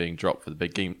see him being dropped for the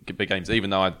big games, even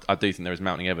though I do think there is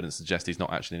mounting evidence to suggest he's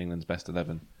not actually in England's best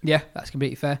 11. Yeah, that's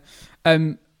completely fair.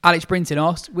 Alex Brinton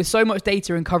asked, with so much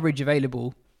data and coverage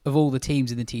available of all the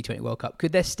teams in the T20 World Cup,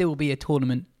 could there still be a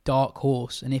tournament dark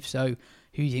horse? And if so, who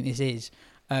do you think this is?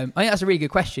 I think that's a really good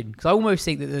question, because I almost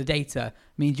think that the data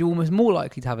means you're almost more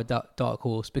likely to have a dark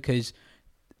horse, because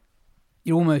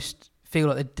you almost feel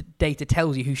like the data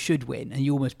tells you who should win, and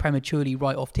you almost prematurely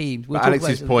write off teams. But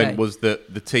Alex's point was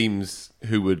that the teams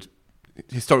who would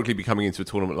historically be coming into a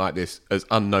tournament like this as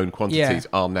unknown quantities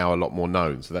are now a lot more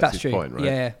known. So that's his true. point,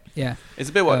 right? Yeah. It's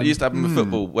a bit what used to happen with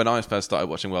football when I first started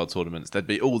watching world tournaments. There'd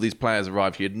be all these players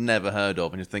arrive you'd never heard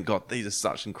of, and you'd think, God, these are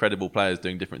such incredible players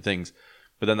doing different things.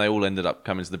 But then they all ended up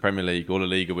coming to the Premier League or La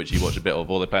Liga, which you watch a bit of,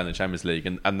 or they play in the Champions League,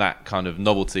 and that kind of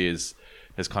novelty has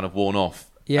kind of worn off.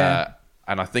 Yeah.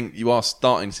 And I think you are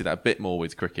starting to see that a bit more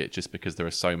with cricket, just because there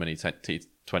are so many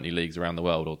T20 leagues around the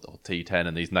world, or T10,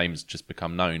 and these names just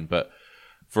become known. But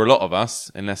for a lot of us,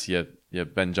 unless you're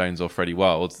Ben Jones or Freddie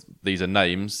Wild, these are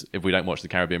names. If we don't watch the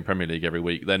Caribbean Premier League every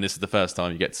week, then this is the first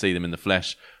time you get to see them in the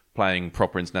flesh playing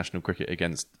proper international cricket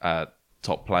against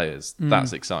top players.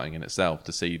 That's exciting in itself,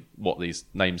 to see what these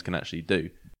names can actually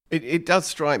do. It does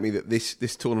strike me that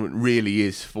this tournament really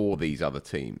is for these other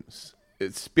teams.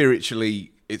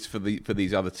 Spiritually, it's for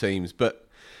these other teams, but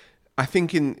I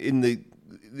think in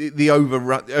the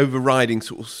overriding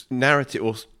sort of narrative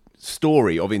or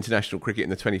story of international cricket in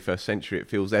the 21st century, it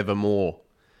feels ever more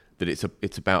that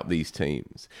it's about these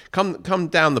teams. Come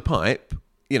down the pipe,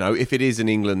 if it is an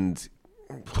England,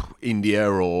 India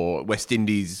or West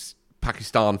Indies,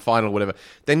 Pakistan final, whatever,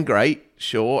 then great,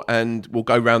 sure, and we'll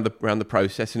go round the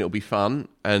process, and it'll be fun,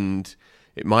 and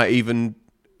it might even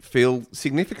feel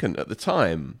significant at the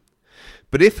time.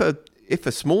 But if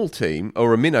a small team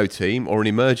or a minnow team or an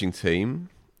emerging team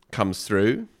comes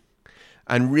through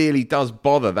and really does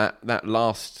bother that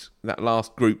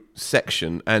last group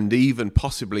section, and even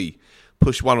possibly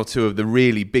push one or two of the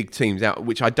really big teams out,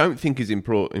 which I don't think is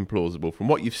implausible from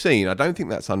what you've seen, I don't think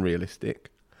that's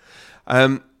unrealistic,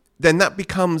 then that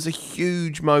becomes a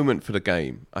huge moment for the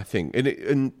game, I think.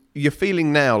 And you're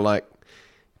feeling now like,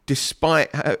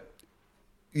 despite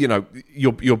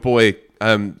your boy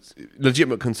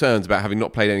legitimate concerns about having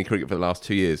not played any cricket for the last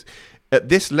 2 years, at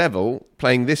this level,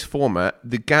 playing this format,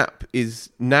 the gap is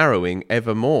narrowing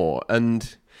ever more.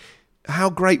 And how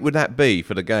great would that be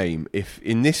for the game if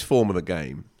in this form of the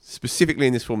game, specifically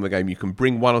in this form of the game, you can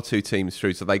bring one or two teams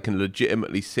through so they can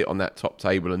legitimately sit on that top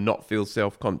table and not feel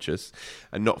self-conscious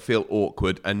and not feel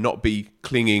awkward and not be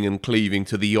clinging and cleaving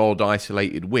to the odd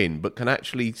isolated win, but can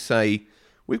actually say,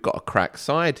 we've got a crack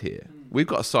side here. We've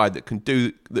got a side that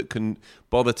can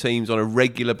bother teams on a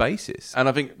regular basis. And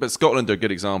I think, but Scotland are a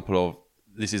good example of,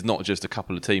 this is not just a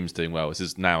couple of teams doing well. This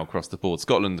is now across the board.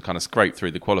 Scotland kind of scraped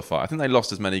through the qualifier. I think they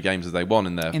lost as many games as they won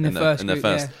in their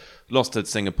first. Lost to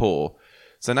Singapore.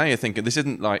 So now you're thinking, this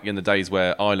isn't like in the days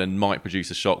where Ireland might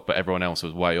produce a shock, but everyone else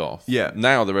was way off. Yeah.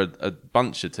 Now there are a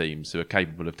bunch of teams who are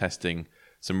capable of testing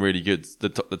some really good the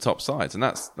top sides, and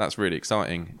that's really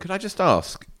exciting. Could I just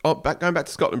ask, going back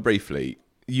to Scotland briefly,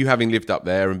 you having lived up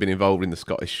there and been involved in the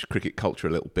Scottish cricket culture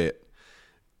a little bit,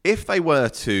 if they were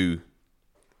to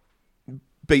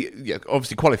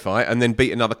obviously qualify and then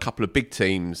beat another couple of big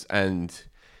teams and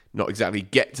not exactly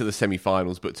get to the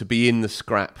semi-finals, but to be in the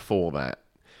scrap for that,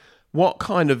 what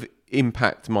kind of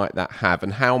impact might that have,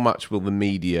 and how much will the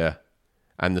media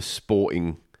and the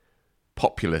sporting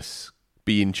populace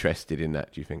be interested in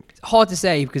that, do you think? It's hard to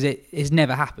say, because it has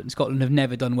never happened. Scotland have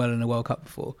never done well in a World Cup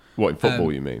before. What, in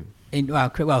football you mean?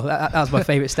 That was my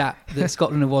favourite stat, that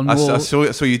Scotland have won more. I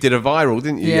saw you did a viral,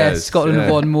 didn't you? Yeah, yes. Scotland have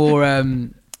won more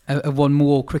have won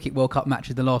more Cricket World Cup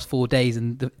matches the last 4 days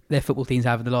than their football teams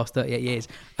have in the last 38 years.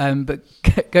 But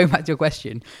going back to your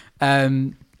question,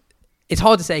 it's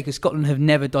hard to say, because Scotland have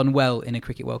never done well in a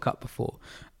Cricket World Cup before.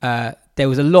 There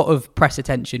was a lot of press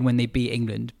attention when they beat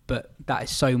England, but that is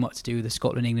so much to do with the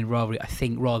Scotland-England rivalry, I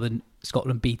think, rather than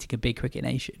Scotland beating a big cricket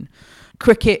nation.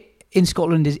 Cricket in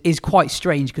Scotland is quite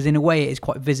strange, because in a way it is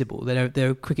quite visible. There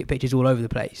are cricket pitches all over the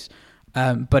place,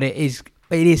 but it is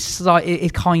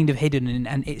kind of hidden,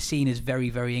 and it's seen as very,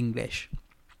 very English.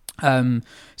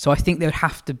 So I think they would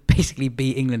have to basically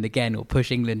beat England again, or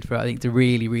push England for, I think, to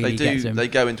really get them. They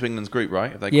go into England's group,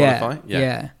 right? If they qualify?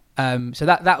 Yeah. So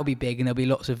that will be big, and there'll be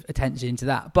lots of attention into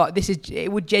that. But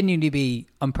it would genuinely be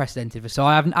unprecedented. So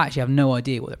I have no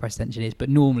idea what the press attention is, but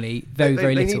normally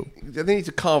very little. They need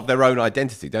to carve their own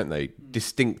identity, don't they?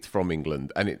 Distinct from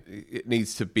England, and it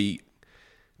needs to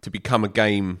become a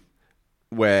game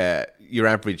where your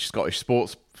average Scottish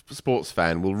sports sports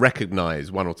fan will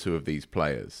recognise one or two of these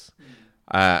players,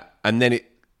 and then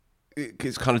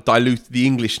it's kind of the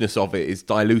Englishness of it is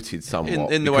diluted somewhat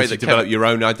in the way that you develop your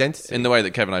own identity. In the way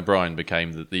that Kevin O'Brien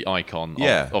became the icon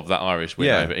of that Irish win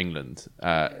over England.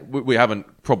 We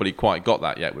haven't probably quite got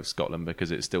that yet with Scotland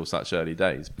because it's still such early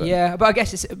days. But I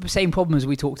guess it's the same problem as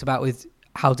we talked about with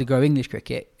how to grow English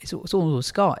cricket. It's all on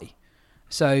Sky.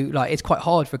 So like it's quite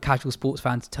hard for a casual sports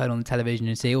fan to turn on the television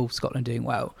and see, Scotland doing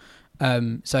well.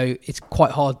 So it's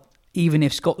quite hard, even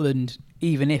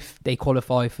if they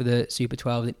qualify for the Super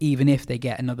 12, and even if they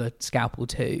get another scalp or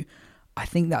two, I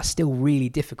think that's still really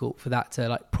difficult for that to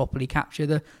like properly capture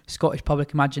the Scottish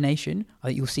public imagination. I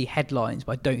think you'll see headlines,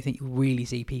 but I don't think you'll really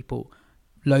see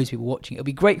loads of people watching. It'll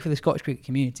be great for the Scottish cricket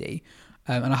community,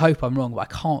 and I hope I'm wrong, but I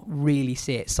can't really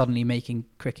see it suddenly making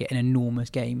cricket an enormous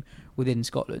game within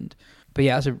Scotland. But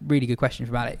yeah, that's a really good question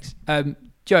from Alex.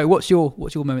 Joe, what's your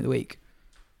moment of the week?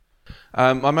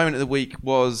 My moment of the week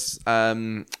was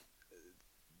going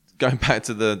back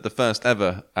to the first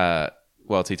ever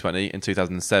World T20 in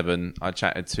 2007. I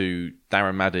chatted to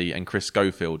Darren Maddy and Chris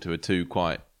Schofield, who are two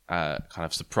quite kind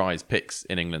of surprise picks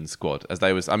in England's squad. At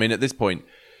this point,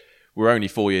 we're only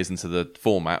 4 years into the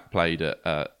format played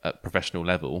at professional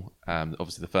level.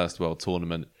 Obviously, the first World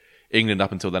Tournament. England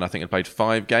up until then, I think, had played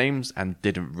 5 games and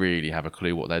didn't really have a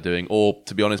clue what they're doing, or,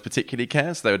 to be honest, particularly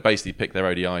care. So they would basically pick their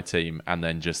ODI team and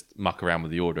then just muck around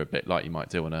with the order a bit, like you might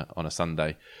do on a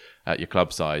Sunday at your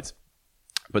club side.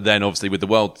 But then, obviously, with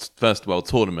the first World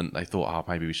Tournament, they thought,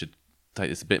 maybe we should take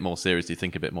this a bit more seriously,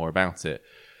 think a bit more about it,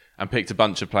 and picked a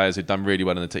bunch of players who'd done really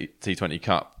well in the T20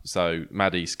 Cup. So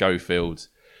Maddy, Schofield,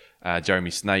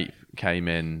 Jeremy Snape came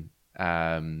in,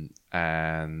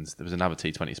 and there was another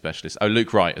T20 specialist.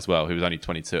 Luke Wright as well, who was only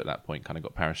 22 at that point, kind of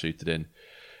got parachuted in.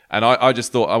 And I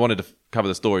just thought I wanted to cover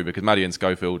the story because Maddy and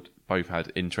Schofield both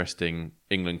had interesting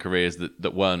England careers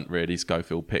that weren't really.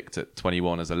 Schofield picked at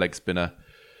 21 as a leg spinner,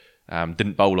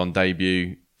 didn't bowl on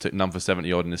debut, took none for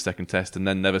 70 odd in his second test, and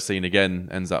then never seen again,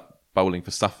 ends up bowling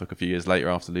for Suffolk a few years later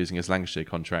after losing his Lancashire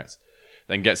contract.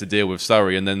 Then gets a deal with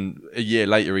Surrey, and then a year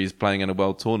later he's playing in a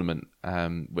world tournament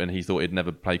when he thought he'd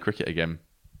never play cricket again.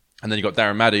 And then you got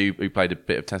Darren Maddy, who played a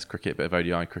bit of Test cricket, a bit of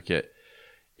ODI cricket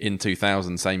in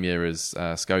 2000, same year as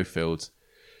Schofield.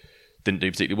 Didn't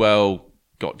do particularly well,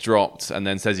 got dropped, and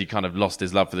then says he kind of lost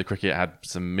his love for the cricket, had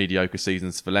some mediocre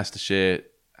seasons for Leicestershire.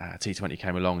 T20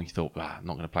 came along, and he thought, I'm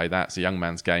not going to play that, it's a young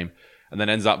man's game. And then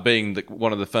ends up being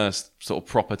one of the first sort of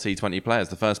proper T20 players,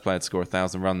 the first player to score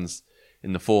 1,000 runs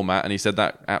in the format, and he said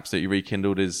that absolutely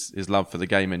rekindled his love for the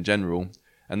game in general.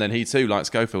 And then he too, like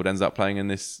Schofield, ends up playing in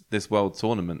this world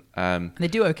tournament. And they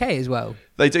do okay as well.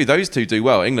 They do. Those two do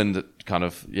well. England kind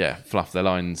of, fluff their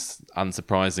lines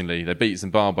unsurprisingly. They beat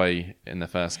Zimbabwe in the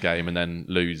first game and then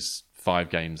lose 5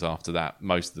 games after that,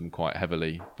 most of them quite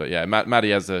heavily. But yeah,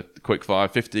 Maddy has a quick fire,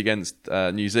 50 against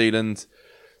New Zealand.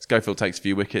 Schofield takes a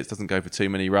few wickets, doesn't go for too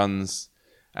many runs.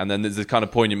 And then there's a kind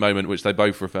of poignant moment which they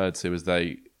both referred to as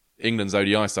England's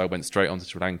ODI side went straight onto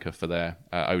Sri Lanka for their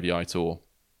ODI tour.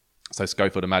 So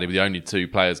Schofield and Maddy were the only 2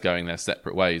 players going their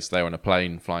separate ways. They were on a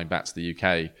plane flying back to the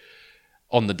UK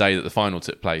on the day that the final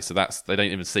took place. So they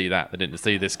don't even see that. They didn't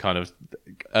see this kind of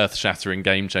earth-shattering,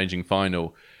 game-changing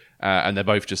final. And they're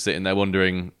both just sitting there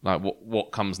wondering, like,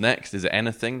 what comes next? Is it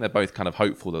anything? They're both kind of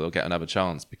hopeful that they'll get another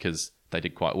chance because they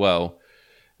did quite well.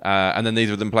 And then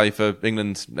neither of them play for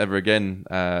England ever again.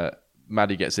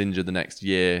 Maddy gets injured the next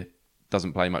year,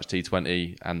 doesn't play much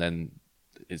T20, and then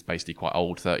is basically quite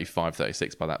old, 35,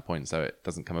 36 by that point, so it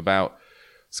doesn't come about.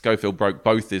 Schofield broke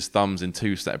both his thumbs in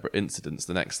 2 separate incidents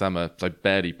the next summer, so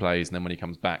barely plays, and then when he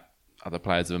comes back, other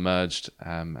players have emerged,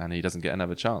 and he doesn't get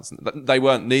another chance.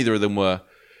 Neither of them were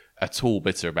at all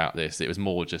bitter about this. It was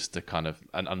more just a kind of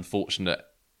an unfortunate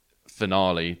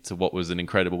finale to what was an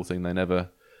incredible thing they never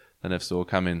saw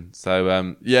coming.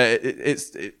 So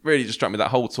it really just struck me that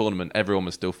whole tournament, everyone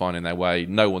was still finding their way.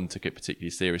 No one took it particularly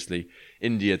seriously.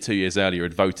 India 2 years earlier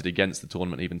had voted against the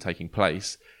tournament even taking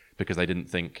place because they didn't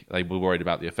think, they were worried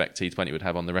about the effect T20 would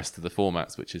have on the rest of the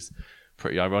formats, which is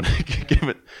pretty ironic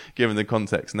given the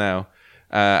context now.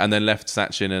 And then left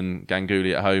Sachin and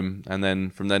Ganguly at home, and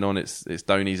then from then on it's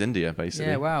Dhoni's India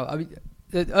basically. Yeah, wow. I mean,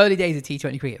 the early days of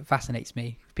T20 cricket fascinates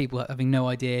me. People having no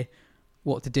idea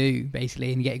what to do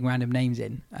basically and getting random names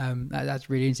in. That's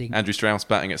really interesting. Andrew Strauss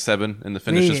batting at 7 in the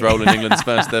finisher's role in England's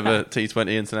first ever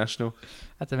T20 international.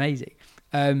 That's amazing.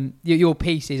 Your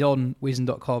piece is on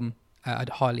wisdom.com. I'd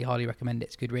highly recommend it.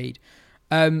 It's a good read.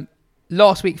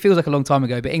 Last week, feels like a long time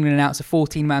ago, but England announced a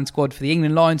 14-man squad for the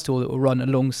England Lions tour that will run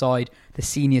alongside the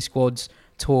senior squads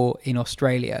tour in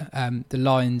Australia. The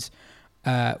Lions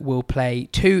will play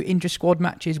 2 intra-squad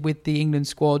matches with the England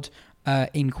squad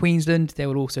In Queensland, they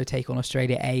will also take on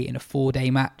Australia A in a 4-day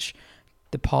match.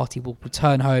 The party will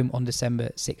return home on December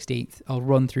 16th. I'll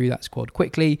run through that squad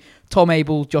quickly. Tom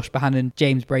Abel, Josh Bohannon,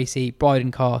 James Bracey,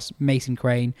 Bryden Cast, Mason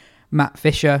Crane, Matt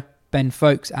Fisher, Ben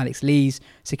Folkes, Alex Lees,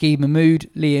 Saqib Mahmood,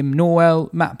 Liam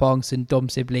Norwell, Matt Barngson, Dom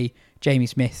Sibley, Jamie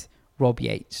Smith, Rob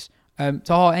Yates.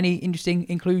 Tahar, any interesting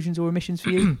inclusions or omissions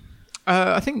for you?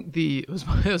 I think it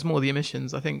was more the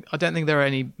omissions. I don't think there are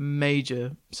any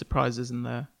major surprises in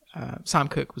there. Sam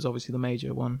Cook was obviously the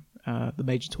major one, the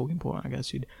major talking point, I guess.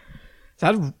 He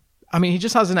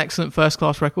just has an excellent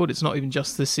first-class record. It's not even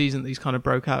just this season that he's kind of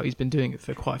broke out. He's been doing it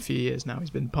for quite a few years now. He's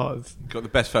been part of... Got the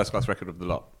best first-class record of the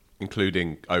lot,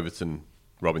 including Overton,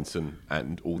 Robinson,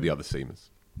 and all the other seamers.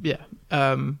 Yeah.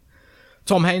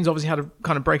 Tom Haynes obviously had a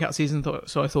kind of breakout season,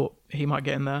 so I thought he might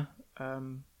get in there.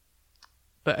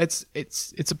 But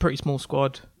it's a pretty small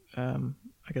squad. I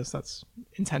guess that's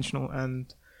intentional,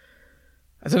 and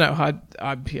I don't know.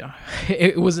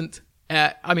 It wasn't.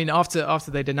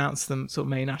 After they'd announced them sort of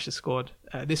main Ashes squad,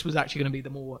 this was actually going to be the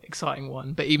more exciting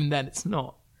one. But even then, it's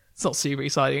not. It's not super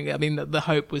exciting. I mean, the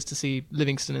hope was to see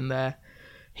Livingston in there.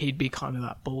 He'd be kind of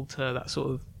that bolter, that sort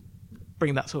of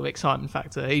bring that sort of excitement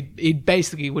factor. He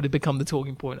basically would have become the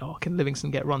talking point. Oh, can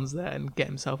Livingston get runs there and get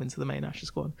himself into the main Ashes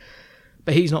squad?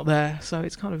 But he's not there, so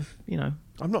it's kind of,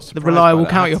 I'm not surprised the reliable by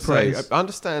that, county operators. I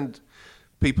understand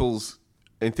people's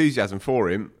enthusiasm for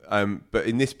him, but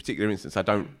in this particular instance, I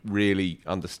don't really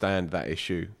understand that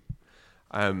issue.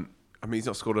 He's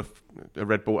not scored a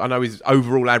red ball. I know his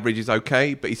overall average is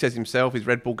okay, but he says himself his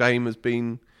red ball game has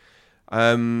been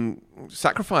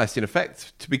sacrificed, in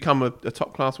effect, to become a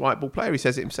top-class white ball player. He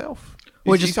says it himself.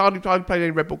 He's hardly played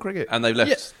any red ball cricket. And they've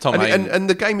left Tom Haynes. And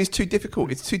the game is too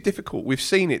difficult. It's too difficult. We've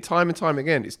seen it time and time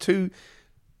again. The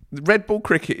red ball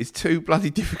cricket is too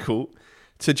bloody difficult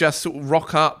to just sort of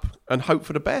rock up and hope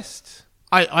for the best.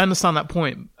 I understand that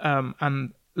point.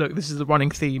 And look, this is the running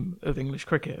theme of English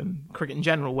cricket and cricket in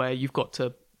general, where you've got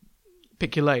to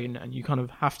pick your lane and you kind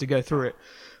of have to go through it.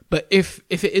 But if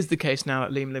it is the case now that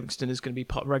Liam Livingstone is going to be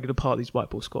regular part of these white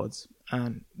ball squads,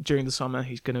 and during the summer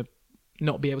he's going to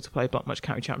not be able to play much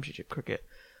county championship cricket,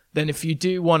 then if you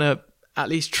do want to at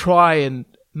least try and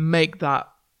make that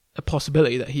a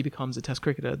possibility that he becomes a test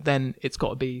cricketer, then it's got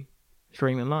to be through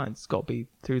England Lions. It's got to be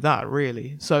through that,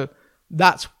 really. So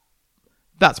that's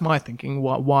my thinking,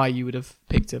 why you would have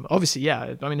picked him. Obviously,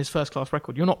 yeah, I mean, his first-class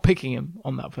record, you're not picking him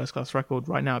on that first-class record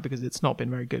right now because it's not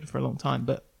been very good for a long time,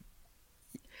 but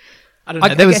I don't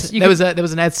know. There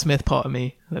was an Ed Smith part of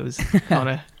me that was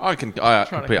I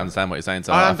completely understand what you're saying.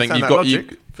 So I think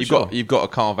you've got to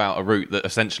carve out a route that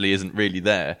essentially isn't really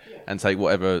there and take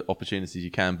whatever opportunities you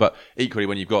can. But equally,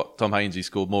 when you've got Tom Haynes, who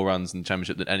scored more runs in the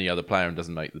Championship than any other player and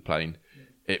doesn't make the plane,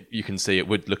 you can see it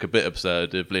would look a bit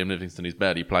absurd if Liam Livingstone, who's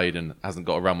barely played and hasn't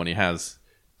got a run when he has,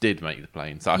 did make the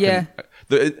plane. So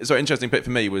interesting pick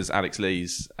for me was Alex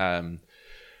Lees.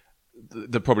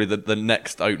 Probably the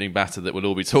next opening batter that we'll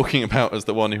all be talking about as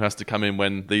the one who has to come in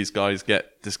when these guys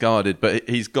get discarded. But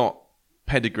he's got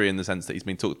pedigree in the sense that he's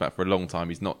been talked about for a long time.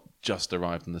 He's not just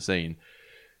arrived on the scene.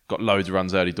 Got loads of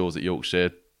runs early doors at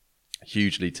Yorkshire,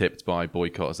 hugely tipped by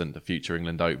boycott as a future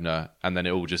England opener, and then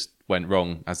it all just went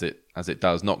wrong as it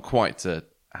does. Not quite to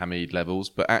Hamid levels,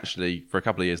 but actually for a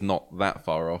couple of years not that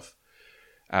far off.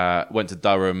 Went to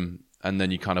Durham, and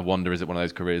then you kind of wonder, is it one of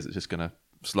those careers that's just going to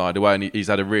slide away? And he's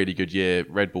had a really good year,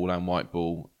 red ball and white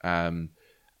ball. And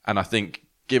I think,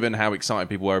 given how excited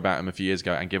people were about him a few years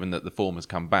ago, and given that the form has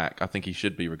come back, I think he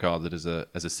should be regarded as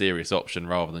a serious option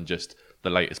rather than just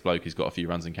the latest bloke who's got a few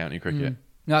runs in county cricket.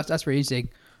 No, that's really interesting.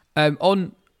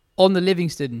 On the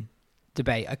Livingston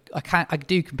debate, I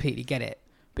do completely get it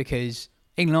because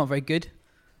England aren't very good.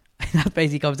 That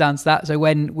basically comes down to that. So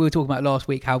when we were talking about last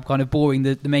week how kind of boring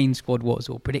the main squad was,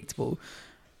 or predictable,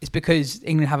 it's because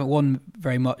England haven't won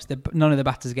very much. None of the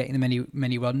batters are getting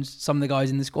many runs. Some of the guys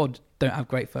in the squad don't have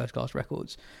great first-class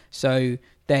records. So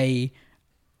you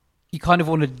kind of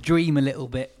want to dream a little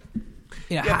bit.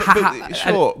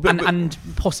 And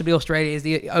possibly Australia is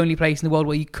the only place in the world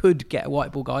where you could get a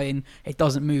white ball guy in. It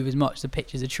doesn't move as much. The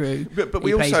pitches are true. But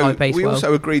we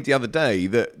also agreed the other day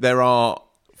that there are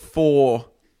 4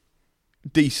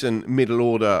 decent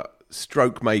middle-order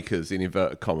stroke makers, in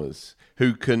inverted commas,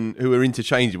 who are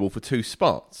interchangeable for 2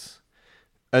 spots.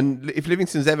 And if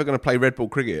Livingstone's ever going to play red ball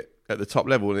cricket at the top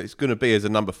level, it's going to be as a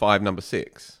number 5, number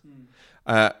 6.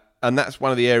 And that's one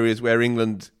of the areas where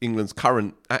England's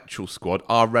current actual squad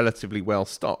are relatively well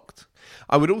stocked.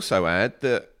 I would also add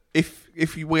that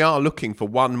if we are looking for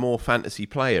one more fantasy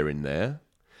player in there,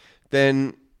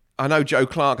 then I know Joe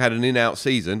Clark had an in-out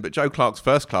season, but Joe Clark's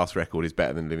first-class record is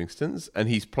better than Livingston's, and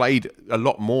he's played a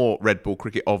lot more red ball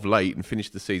cricket of late and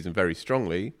finished the season very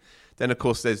strongly. Then, of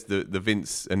course, there's the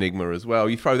Vince enigma as well.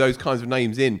 You throw those kinds of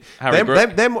names in. Harry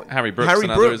Brooks,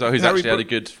 another as well, who's actually had a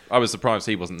good... I was surprised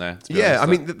he wasn't there, to be honest. I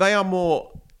mean, they are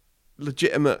more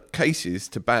legitimate cases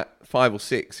to bat 5 or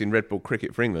 6 in red ball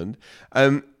cricket for England.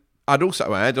 I'd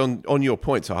also add on your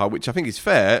point, Taha, which I think is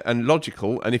fair and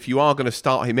logical, and if you are going to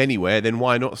start him anywhere, then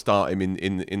why not start him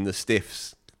in the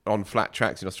stiffs on flat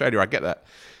tracks in Australia? I get that.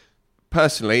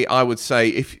 Personally, I would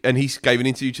say and he gave an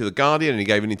interview to The Guardian and he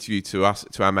gave an interview to us,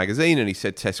 to our magazine, and he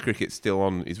said Test cricket's still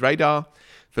on his radar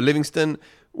for Livingston.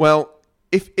 Well,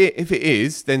 if it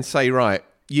is, then say, right,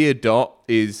 year dot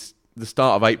is the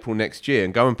start of April next year,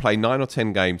 and go and play 9 or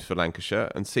 10 games for Lancashire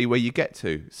and see where you get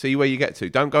to.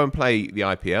 Don't go and play the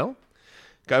IPL.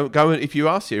 Go and, if you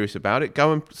are serious about it,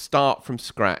 go and start from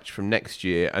scratch from next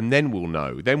year, and then we'll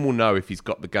know. Then we'll know if he's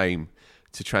got the game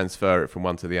to transfer it from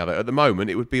one to the other. At the moment,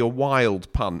 it would be a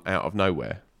wild punt out of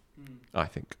nowhere, I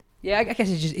think. Yeah, I guess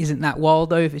it just isn't that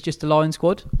wild, though, if it's just a Lion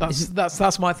squad.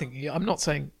 That's my thinking. I'm not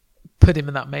saying put him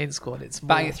in that main squad. It's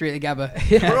bang it 3 at the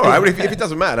Gabba. Well, all right, well, if it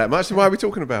doesn't matter that much, then why are we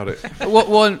talking about it?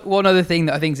 One other thing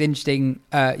that I think is interesting,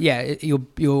 you're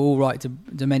all right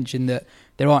to mention that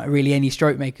there aren't really any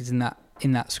stroke makers in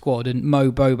that squad, and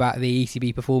Mo Bobat, the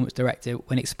ECB performance director,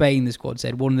 when explaining the squad,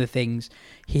 said one of the things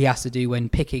he has to do when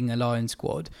picking a Lions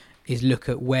squad is look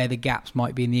at where the gaps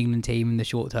might be in the England team in the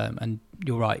short term, and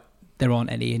you're right, there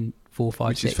aren't any in 4, 5,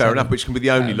 6. Which is fair enough, which can be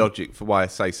the only logic for why I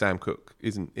say Sam Cook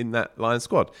isn't in that Lions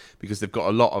squad, because they've got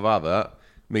a lot of other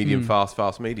medium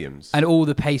fast mediums, and all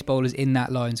the pace bowlers in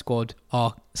that Lions squad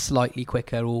are slightly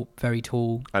quicker or very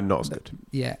tall and not as good.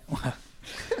 Yeah.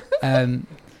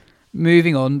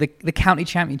 Moving on, the county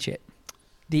championship.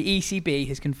 The ECB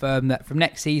has confirmed that from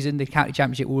next season, the county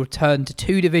championship will return to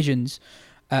 2 divisions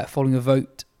following a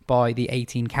vote by the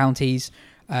 18 counties.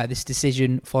 This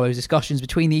decision follows discussions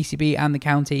between the ECB and the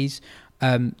counties.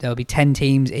 There'll be 10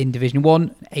 teams in Division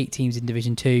 1, 8 teams in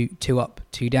Division 2, 2 up,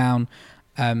 2 down.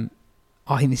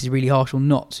 I think this is really harsh on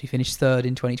Notts, who finished 3rd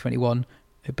in 2021,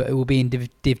 but it will be in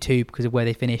Div 2 because of where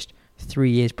they finished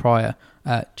 3 years prior.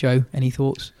 Joe, any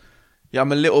thoughts? Yeah,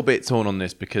 I'm a little bit torn on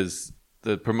this because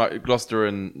the Gloucester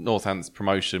and Northants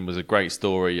promotion was a great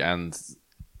story, and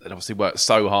it obviously worked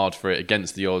so hard for it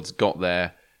against the odds, got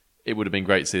there. It would have been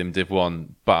great to see them Div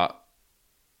 1, but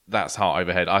that's heart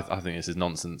overhead. I think this is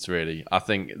nonsense, really. I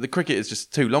think the cricket is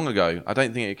just too long ago. I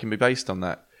don't think it can be based on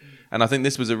that. And I think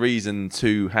this was a reason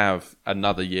to have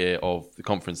another year of the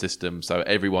conference system, so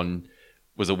everyone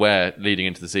was aware leading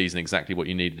into the season exactly what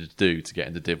you needed to do to get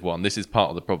into Div 1. This is part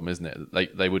of the problem, isn't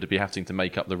it? They would be having to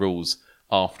make up the rules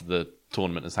after the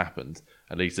tournament has happened.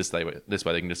 At least this way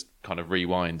they can just kind of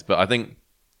rewind. But I think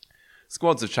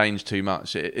squads have changed too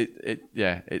much.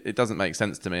 It doesn't make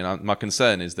sense to me. And my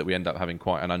concern is that we end up having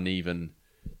quite an uneven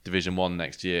Division 1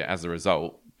 next year as a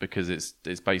result, because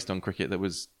it's based on cricket that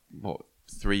was,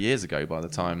 3 years ago by the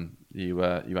time you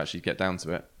actually get down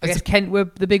to it. I guess Kent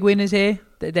were the big winners here.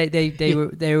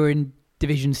 They were in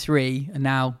Division 3, and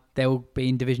now they will be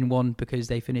in Division 1 because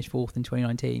they finished 4th in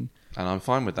 2019. And I'm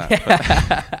fine with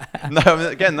that. No,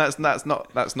 again, that's not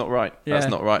right. Yeah,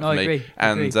 that's not right for me. Agree.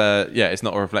 And it's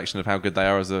not a reflection of how good they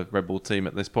are as a Red Bull team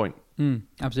at this point.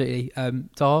 Absolutely.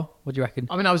 Tar, what do you reckon?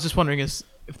 I mean, I was just wondering if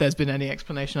there's been any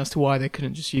explanation as to why they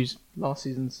couldn't just use last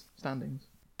season's standings.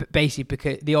 But basically,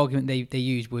 because the argument they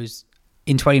used was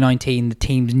in 2019, the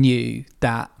teams knew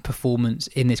that performance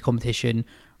in this competition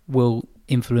will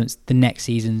influence the next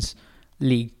season's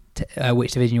league,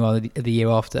 which division you are the year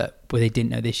after, but they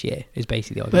didn't know this year, is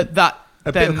basically the argument. But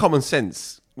a bit of common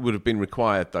sense would have been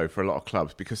required, though, for a lot of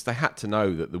clubs, because they had to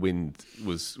know that the wind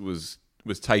was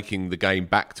taking the game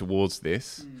back towards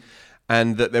this,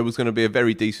 and that there was going to be a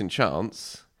very decent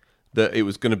chance that it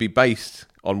was going to be based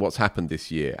on what's happened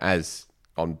this year, as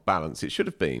on balance it should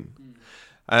have been.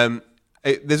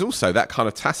 There's also that kind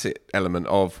of tacit element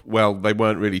of, well, they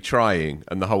weren't really trying,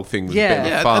 and the whole thing was a bit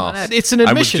of a farce. It's an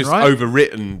admission, and right? we've just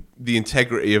overwritten the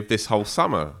integrity of this whole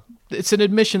summer. It's an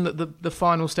admission that the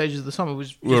final stages of the summer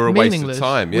was just a meaningless, waste of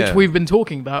time, yeah. which we've been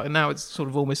talking about, and now it's sort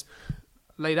of almost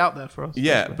laid out there for us.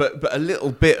 Yeah, but a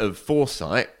little bit of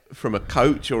foresight from a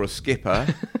coach or a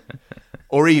skipper,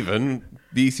 or even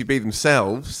the ECB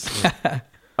themselves.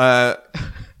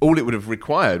 All it would have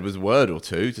required was a word or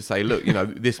two to say, look,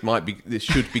 this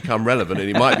should become relevant, and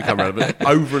it might become relevant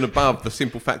over and above the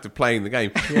simple fact of playing the game,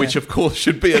 which of course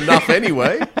should be enough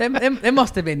anyway. There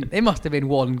must have been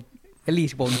at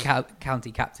least one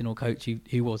county captain or coach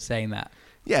who was saying that.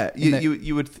 Yeah,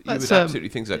 you would absolutely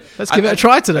think so. Let's give it a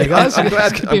try today, guys. I'm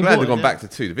glad they've gone back to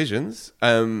 2 divisions.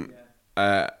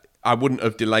 I wouldn't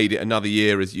have delayed it another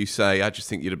year, as you say. I just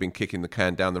think you'd have been kicking the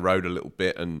can down the road a little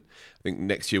bit, and I think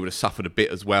next year would have suffered a bit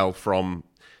as well from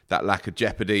that lack of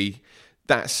jeopardy.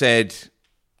 That said,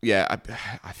 yeah,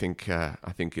 I think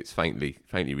it's faintly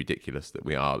ridiculous that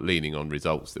we are leaning on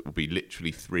results that will be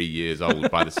literally 3 years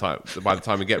old by the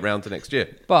time we get round to next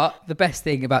year. But the best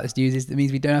thing about this news is it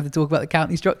means we don't have to talk about the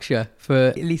county structure for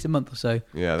at least a month or so.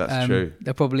 Yeah, that's true.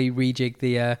 They'll probably rejig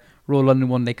the Royal London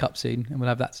One Day Cup soon, and we'll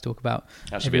have that to talk about.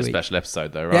 That should be a special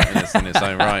episode, though, right? in its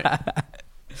own right.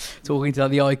 Talking to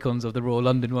the icons of the Royal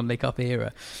London One Day Cup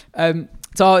era.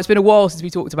 So it's been a while since we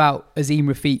talked about Azim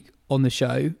Rafiq on the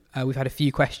show. We've had a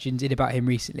few questions in about him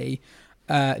recently.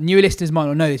 Newer listeners might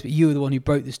not know this, but you were the one who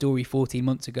broke the story 14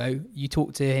 months ago. You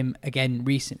talked to him again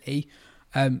recently.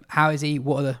 How is he?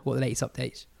 What are the latest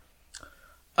updates?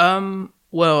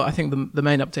 Well, I think the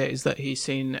main update is that he's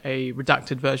seen a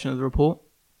redacted version of the report.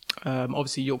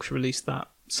 Obviously, Yorkshire released that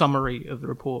summary of the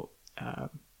report.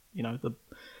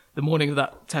 The morning of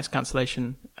that test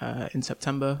cancellation in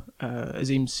September.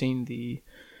 Azim's seen the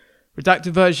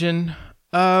redacted version.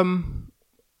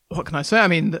 What can I say? I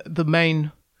mean, the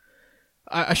main...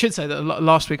 I should say that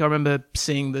last week I remember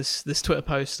seeing this Twitter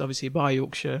post, obviously by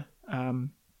Yorkshire,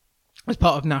 as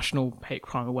part of National Hate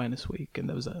Crime Awareness Week, and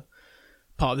there was a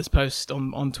part of this post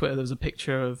on Twitter. There was a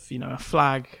picture of a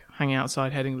flag hanging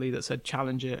outside Headingley that said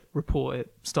 "Challenge it, report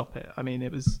it, stop it." I mean,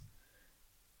 it was,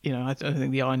 I don't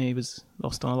think the irony was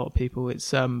lost on a lot of people. It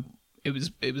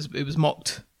was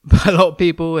mocked by a lot of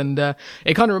people, and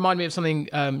it kind of reminded me of something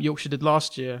Yorkshire did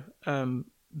last year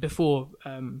before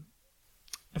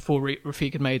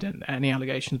Rafiq had made any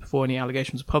allegations, before any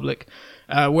allegations were public,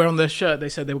 where on their shirt they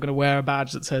said they were going to wear a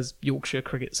badge that says Yorkshire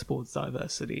Cricket supports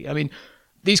diversity. I mean,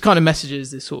 these kind of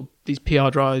messages, these PR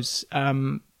drives,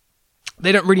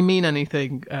 they don't really mean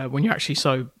anything when you're actually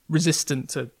so resistant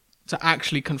to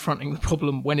actually confronting the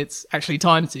problem when it's actually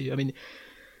time to. I mean,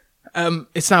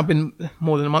 it's now been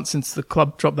more than a month since the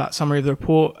club dropped that summary of the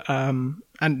report,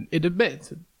 and it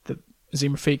admits that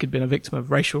Azim Rafiq had been a victim of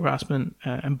racial harassment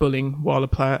and bullying while a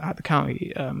player at the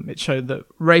county. It showed that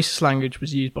racist language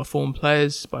was used by former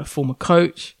players, by a former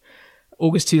coach.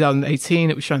 August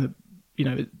 2018, it was shown that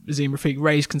Azim Rafiq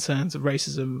raised concerns of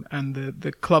racism, and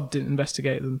the club didn't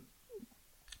investigate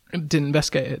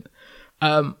it.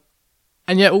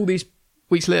 And yet all these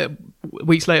weeks later,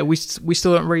 we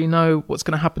still don't really know what's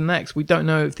going to happen next. We don't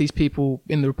know if these people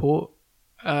in the report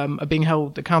are being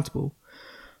held accountable.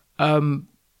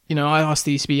 I asked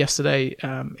the ECB yesterday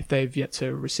if they've yet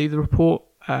to receive the report.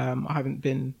 I'm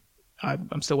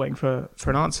still waiting for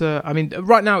an answer. I mean,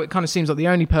 right now it kind of seems like the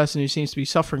only person who seems to be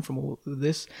suffering from all of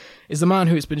this is the man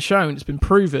who it's been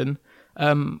proven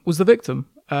was the victim.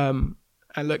 And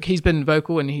look, he's been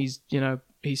vocal, and he's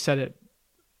said it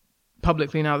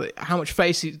publicly now, that how much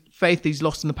faith he's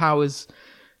lost in the powers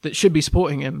that should be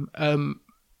supporting him.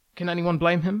 Can anyone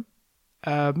blame him?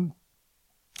 Kind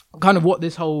of what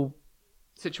this whole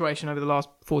situation over the last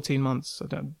 14 months,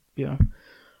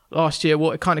 last year,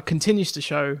 what it kind of continues to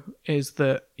show is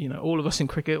that, all of us in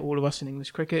cricket, all of us in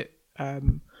English cricket,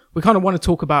 we kind of want to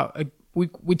talk about,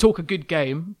 we talk a good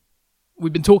game.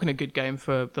 We've been talking a good game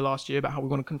for the last year about how we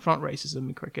want to confront racism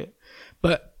in cricket.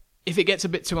 But if it gets a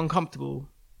bit too uncomfortable,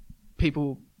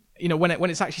 people, when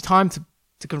it's actually time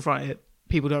to confront it,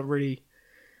 people don't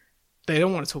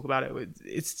want to talk about it.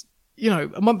 It's,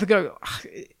 a month ago,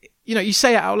 you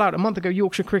say it out loud. A month ago,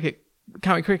 Yorkshire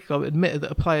County Cricket Club admitted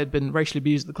that a player had been racially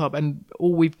abused at the club, and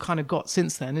all we've kind of got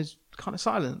since then is kind of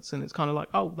silence, and it's kind of like,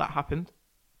 oh, that happened.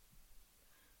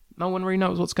 No one really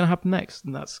knows what's going to happen next,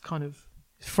 and that's kind of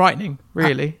frightening,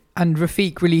 really. And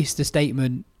Rafiq released a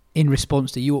statement in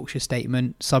response to Yorkshire's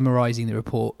statement summarising the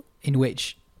report, in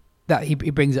which that he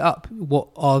brings it up. What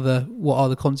are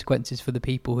the consequences for the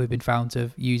people who've been found to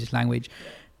have used this language?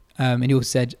 And he also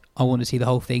said, I want to see the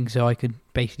whole thing so I can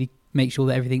basically make sure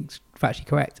that everything's factually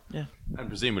correct. Yeah. And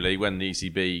presumably when the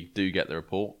ECB do get the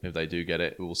report, if they do get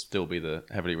it, it will still be the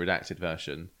heavily redacted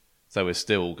version. So we're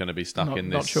still going to be stuck in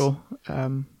this... Not sure.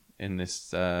 In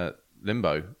this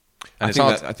limbo. And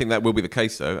I think that will be the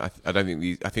case, though. I think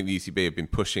the ECB have been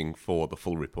pushing for the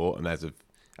full report, and as of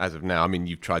now, I mean,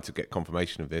 you've tried to get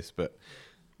confirmation of this, but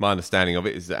my understanding of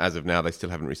it is that as of now, they still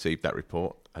haven't received that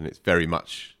report, and it's very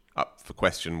much up for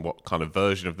question what kind of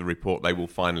version of the report they will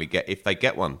finally get, if they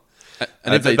get one.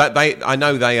 And I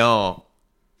know they are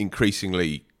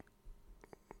increasingly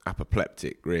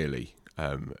apoplectic, really,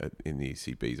 in the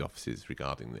ECB's offices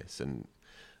regarding this. And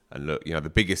look,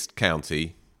 the biggest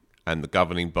county and the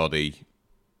governing body,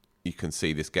 you can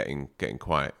see this getting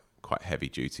quite quite heavy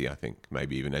duty. I think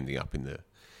maybe even ending up in the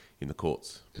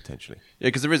courts potentially. Yeah,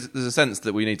 because there's a sense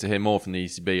that we need to hear more from the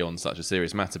ECB on such a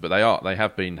serious matter, but they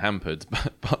have been hampered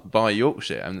by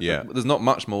Yorkshire, and there's not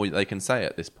much more they can say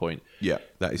at this point. Yeah,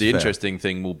 that is the fair. interesting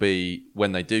thing will be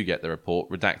when they do get the report,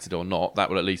 redacted or not. That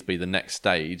will at least be the next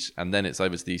stage, and then it's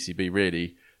over to the ECB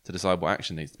really to decide what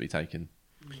action needs to be taken.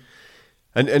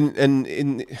 And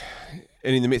in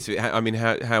the midst of it, I mean,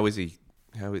 how is he?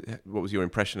 What was your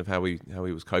impression of how he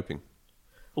was coping?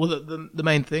 Well, the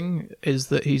main thing is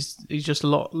that he's just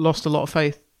lost a lot of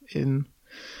faith in,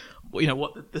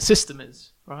 what the system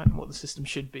is, right? And what the system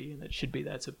should be, and it should be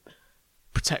there to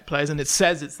protect players, and it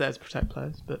says it's there to protect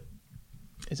players, but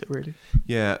is it really?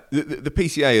 Yeah, the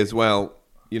PCA as well,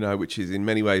 which is in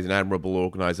many ways an admirable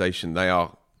organisation. They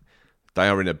are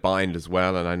in a bind as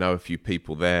well, and I know a few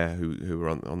people there who are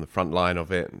on the front line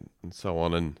of it and so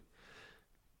on. And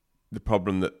the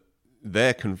problem that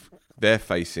they're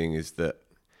facing is that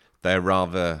they're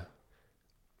rather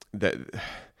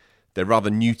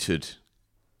neutered,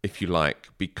 if you like,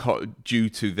 because due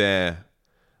to their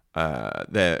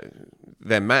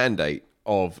mandate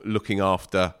of looking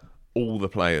after all the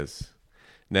players.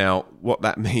 Now, what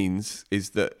that means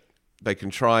is that they can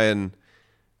try and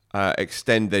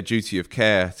extend their duty of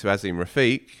care to Azim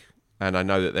Rafiq, and I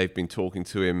know that they've been talking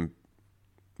to him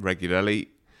regularly,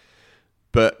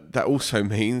 but that also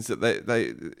means that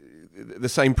the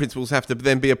same principles have to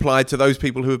then be applied to those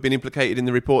people who have been implicated in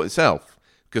the report itself,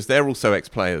 because they're also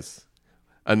ex-players,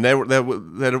 and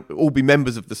they'll all be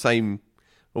members of the same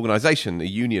organisation, a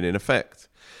union in effect,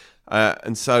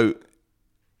 and so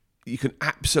you can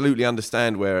absolutely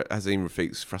understand where Azim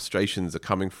Rafiq's frustrations are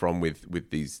coming from with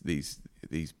these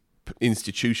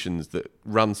institutions that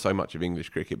run so much of English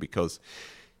cricket, because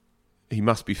he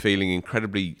must be feeling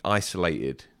incredibly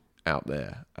isolated out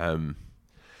there. And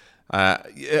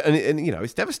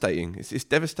it's devastating. It's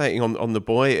devastating on the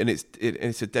boy, and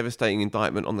it's a devastating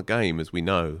indictment on the game, as we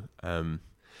know.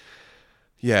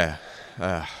 You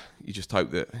just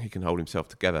hope that he can hold himself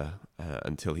together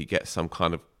until he gets some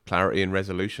kind of clarity and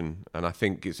resolution. And I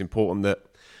think it's important that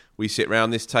we sit around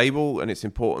this table, and it's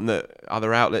important that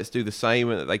other outlets do the same,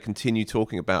 and that they continue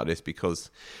talking about this,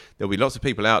 because there'll be lots of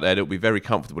people out there that will be very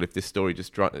comfortable if this story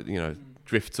just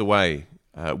drifts away,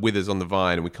 withers on the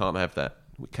vine, and we can't have that.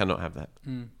 We cannot have that.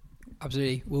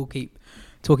 Absolutely. We'll keep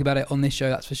talking about it on this show,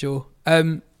 that's for sure.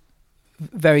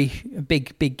 Very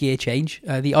big gear change.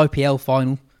 The IPL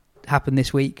final happened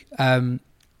this week.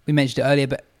 We mentioned it earlier,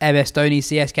 but MS Dhoni's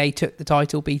CSK took the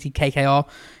title, beating KKR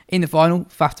in the final.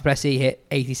 Faf du Plessis hit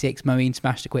 86, Moeen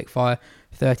smashed a quick fire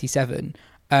 37.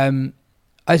 I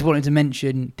just wanted to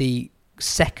mention the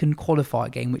second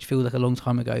qualifier game, which feels like a long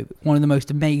time ago. One of the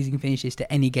most amazing finishes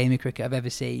to any game of cricket I've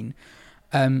ever seen.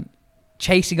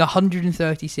 Chasing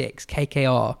 136,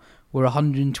 KKR were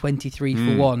 123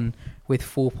 for 1 with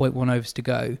 4.1 overs to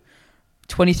go.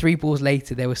 23 balls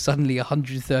later, there was suddenly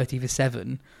 130 for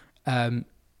 7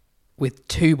 with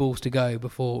 2 balls to go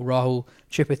before Rahul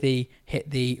Tripathi hit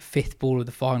the 5th ball of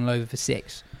the final over for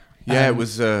 6. Yeah, it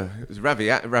was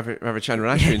Ravichandran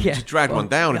Ashwin just dragged one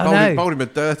down and bowled him a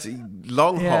dirty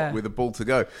long hop with a ball to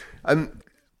go.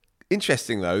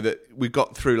 Interesting, though, that we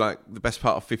got through like the best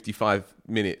part of 55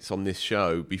 minutes on this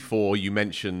show before you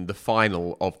mentioned the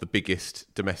final of the biggest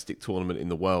domestic tournament in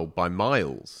the world by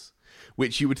miles,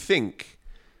 which you would think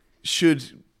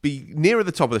should be nearer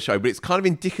the top of the show, but it's kind of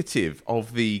indicative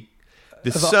of the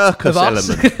circus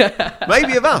element.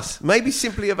 Maybe of us. Maybe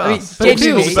simply of us. But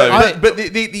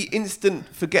the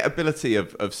instant forgettability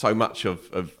of so much of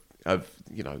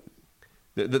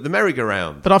the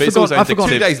merry-go-round. But I forgot.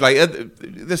 2 days later,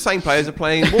 the same players are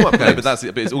playing warm-up games. But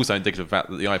it's also indicative of the fact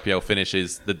that the IPL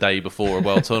finishes the day before a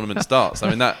world tournament starts.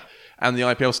 I mean, and the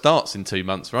IPL starts in 2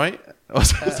 months, right?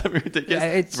 Ridiculous. Yeah,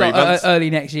 it's early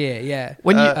next year, yeah.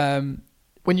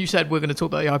 When you said we're going to talk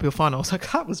about the IPL final, I was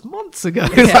like, that was months ago.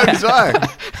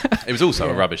 It was also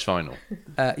a rubbish final.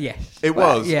 Yes. It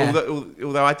was. Yeah.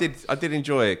 Although I did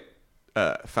enjoy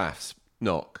Faf's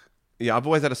knock. Yeah, I've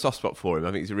always had a soft spot for him.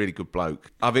 I think he's a really good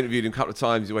bloke. I've interviewed him a couple of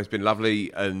times. He's always been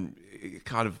lovely and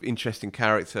kind of interesting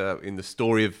character in the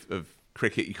story of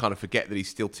cricket. You kind of forget that he's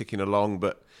still ticking along,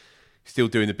 but still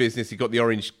doing the business. He got the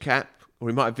orange cap, or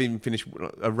he might have even finished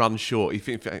a run short. He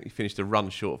finished a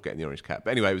run short of getting the orange cap. But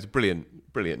anyway, it was a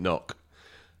brilliant knock.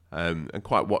 And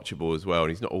quite watchable as well. And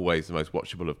he's not always the most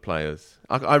watchable of players.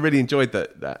 I really enjoyed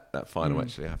that final,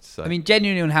 actually, I have to say. I mean,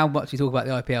 genuinely on how much we talk about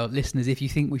the IPL, listeners, if you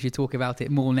think we should talk about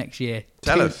it more next year,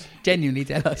 tell us. Genuinely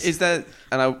tell us. Is there,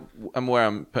 and I'm where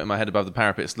I'm putting my head above the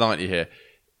parapet slightly here,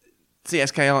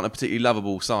 CSK aren't a particularly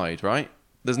lovable side, right?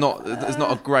 There's not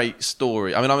a great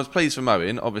story. I mean, I was pleased for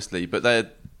Moeen, obviously, but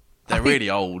They're really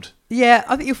old. Yeah,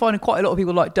 I think you'll find quite a lot of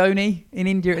people like Dhoni in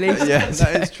India at least. Yeah,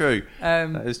 that is true.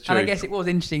 That is true. And I guess it was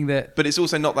interesting that... But it's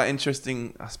also not that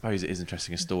interesting. I suppose it is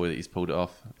interesting, a story that he's pulled it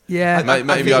off. Yeah.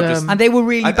 Maybe I've just... And they were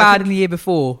really bad in the year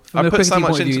before, from a cricketing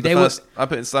point of view. I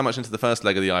put so much into the first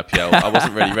leg of the IPL. I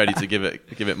wasn't really ready to give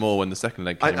it more when the second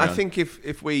leg came around. I think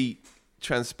if we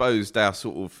transposed our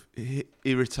sort of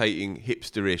irritating,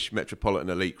 hipsterish, metropolitan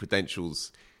elite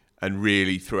credentials and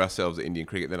really threw ourselves at Indian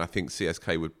cricket, then I think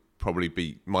CSK would probably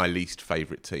be my least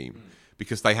favourite team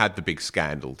because they had the big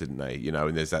scandal, didn't they?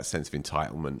 And there's that sense of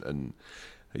entitlement, and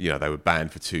they were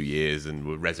banned for 2 years and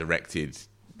were resurrected,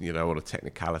 all the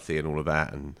technicality and all of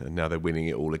that, and now they're winning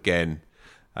it all again.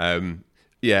 I'm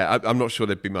not sure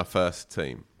they'd be my first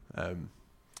team,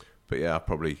 but yeah, I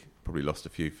probably lost a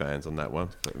few fans on that one.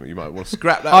 But you might want to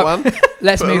scrap that one.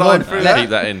 Let's move on. Keep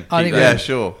that in.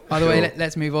 Sure. By the way,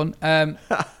 let's move on.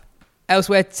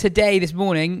 Elsewhere today, this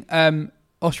morning,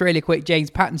 Australia quick James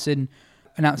Pattinson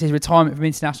announced his retirement from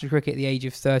international cricket at the age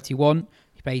of 31.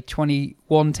 He played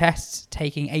 21 tests,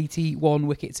 taking 81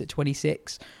 wickets at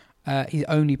 26. He's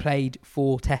only played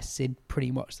 4 tests in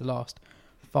pretty much the last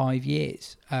 5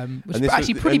 years, which is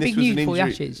actually pretty big news for the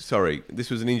Ashes. Sorry, this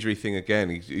was an injury thing again,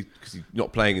 because he's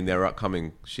not playing in their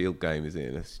upcoming Shield game, is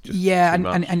it? That's just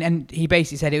and he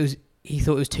basically said he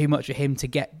thought it was too much for him to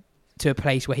get to a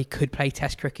place where he could play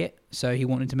Test cricket, so he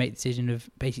wanted to make the decision of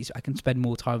basically, so I can spend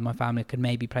more time with my family, I can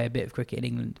maybe play a bit of cricket in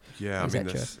England. Yeah, I mean,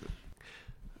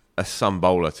 as some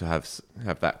bowler to have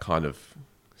that kind of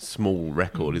small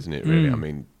record, isn't it? Really, I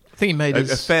mean, I think he made a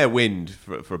fair wind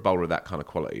for a bowler of that kind of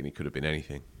quality, and he could have been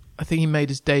anything. I think he made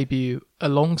his debut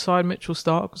alongside Mitchell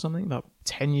Starc or something about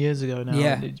 10 years ago now.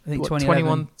 Yeah, I think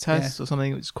 21 tests or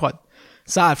something. It's quite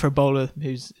sad for a bowler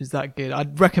who's that good.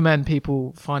 I'd recommend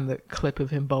people find the clip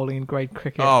of him bowling in grade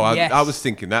cricket. Oh, yes. I was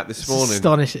thinking that this morning.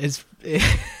 Astonishing. It's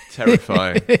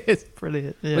terrifying. It's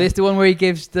brilliant. Yeah. Well, it's the one where he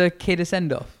gives the kid a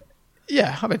send-off.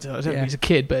 Yeah, I don't think he's a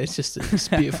kid, but it's just it's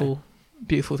beautiful.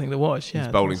 Beautiful thing to watch. Yeah,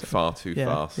 he's bowling far too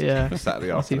fast. Yeah, for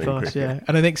Saturday afternoon cricket. Yeah,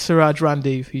 and I think Siraj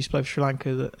Randeep, who used to play for Sri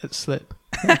Lanka at slip.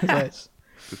 Good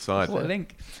side. What a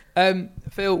link.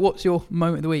 Phil, what's your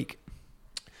moment of the week?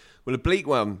 Well, a bleak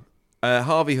one.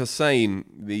 Harvey Hussain,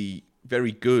 the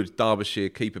very good Derbyshire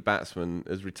keeper batsman,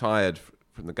 has retired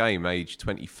from the game, aged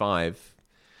 25,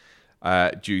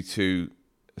 due to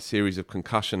a series of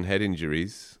concussion head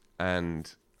injuries,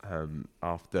 and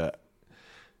after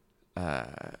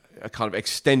a kind of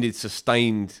extended,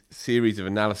 sustained series of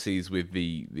analyses with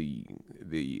the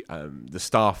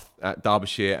staff at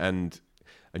Derbyshire and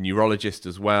a neurologist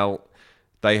as well,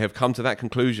 they have come to that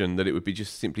conclusion that it would be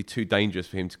just simply too dangerous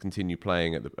for him to continue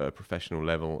playing at the professional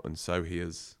level, and so he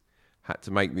has had to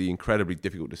make the incredibly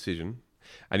difficult decision,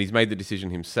 and he's made the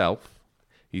decision himself.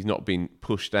 He's not been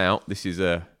pushed out. This is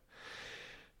a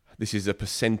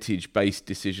percentage-based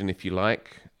decision, if you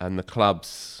like, and the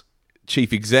club's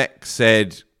chief exec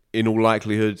said, in all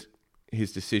likelihood,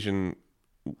 his decision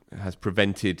has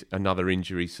prevented another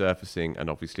injury surfacing, and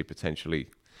obviously potentially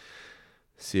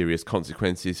serious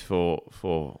consequences for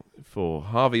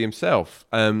Harvey himself.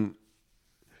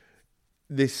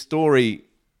 This story,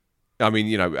 I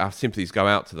mean, our sympathies go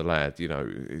out to the lad.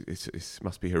 It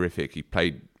must be horrific. He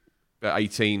played at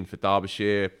 18 for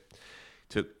Derbyshire,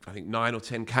 took, I think, 9 or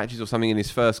 10 catches or something in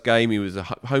his first game. He was a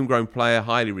homegrown player,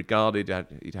 highly regarded.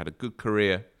 He'd had a good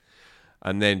career.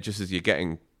 And then just as you're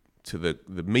getting to the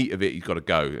meat of it, you've got to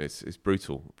go. It's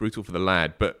brutal for the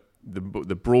lad. But the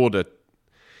broader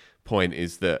point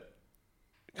is that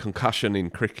concussion in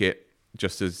cricket,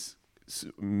 just as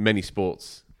many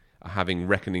sports are having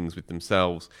reckonings with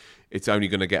themselves, it's only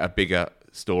going to get a bigger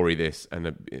story, this.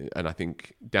 And I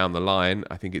think down the line,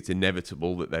 I think it's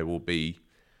inevitable that there will be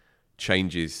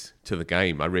changes to the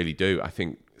game. I really do. I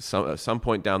think at some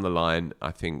point down the line,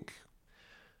 I think,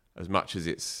 as much as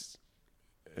it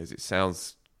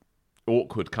sounds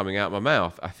awkward coming out of my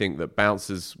mouth, I think that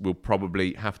bouncers will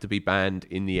probably have to be banned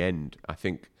in the end. I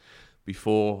think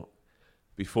before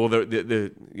the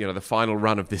final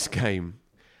run of this game,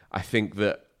 I think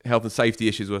that health and safety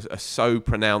issues are so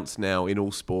pronounced now in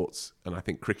all sports, and I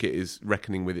think cricket is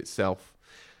reckoning with itself.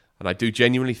 And I do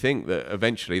genuinely think that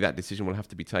eventually that decision will have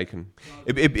to be taken.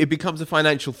 It becomes a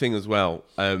financial thing as well.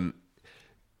 The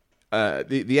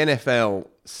NFL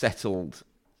settled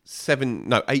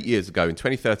 8 years ago, in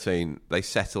 2013, they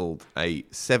settled a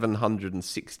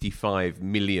 $765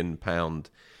 million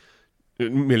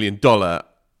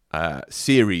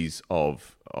series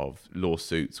of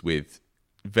lawsuits with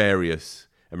various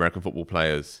American football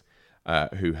players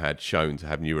who had shown to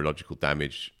have neurological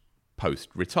damage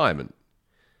post-retirement.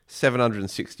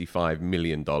 $765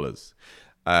 million.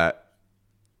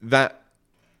 That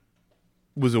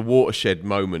was a watershed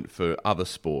moment for other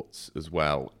sports as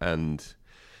well. And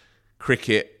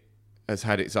cricket has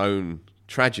had its own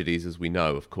tragedies, as we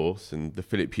know, of course. And the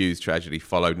Philip Hughes tragedy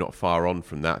followed not far on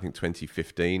from that. I think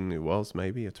 2015 it was,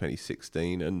 maybe, or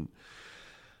 2016.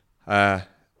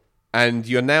 And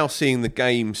you're now seeing the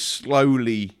game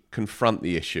slowly confront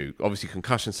the issue. Obviously,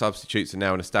 concussion substitutes are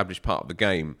now an established part of the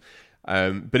game.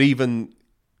 But even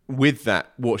with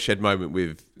that watershed moment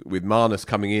with Marnus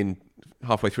coming in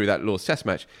halfway through that Lord's Test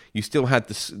match, you still had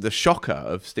the shocker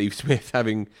of Steve Smith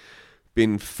having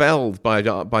been felled by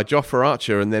Jofra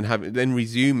Archer and then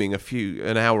resuming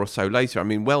an hour or so later. I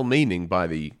mean, well-meaning by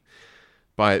the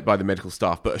medical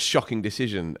staff, but a shocking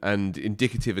decision and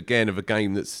indicative again of a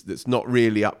game that's not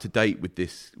really up to date with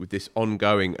this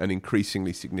ongoing and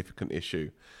increasingly significant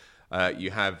issue.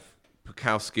 You have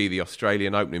Pukowski, the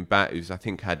Australian opening bat, who's I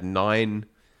think had 9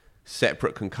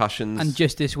 separate concussions, and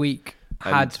just this week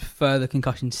had further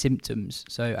concussion symptoms.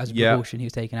 So as a precaution, he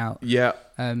was taken out. Yeah.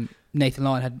 Nathan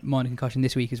Lyon had minor concussion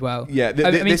this week as well. Yeah.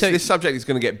 This subject is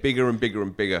going to get bigger and bigger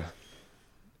and bigger.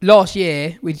 Last year,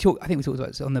 I think we talked about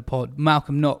this on the pod.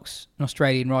 Malcolm Knox, an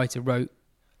Australian writer, wrote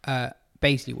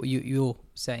basically what you're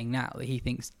saying now, that he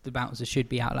thinks the bouncer should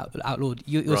be outlawed.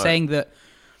 You're saying that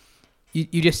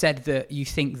you just said that you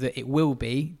think that it will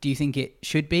be. Do you think it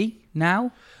should be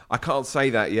now? I can't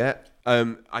say that yet.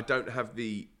 I don't have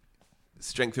the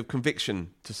strength of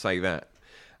conviction to say that.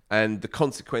 And the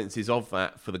consequences of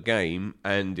that for the game,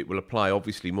 and it will apply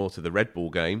obviously more to the red ball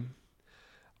game,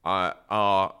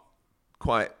 are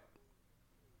quite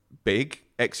big,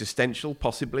 existential,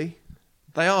 possibly.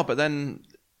 They are, but then,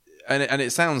 and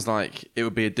it sounds like it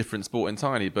would be a different sport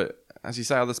entirely, but as you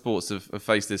say, other sports have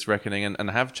faced this reckoning and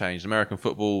have changed. American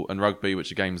football and rugby,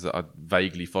 which are games that I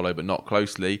vaguely follow but not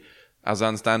closely, as I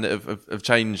understand it, have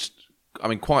changed, I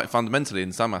mean, quite fundamentally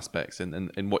in some aspects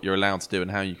in what you're allowed to do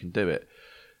and how you can do it.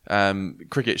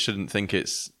 Cricket shouldn't think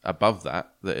it's above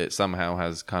that it somehow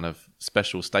has kind of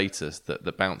special status,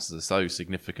 that bouncers are so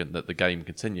significant that the game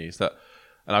continues.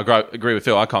 And I agree with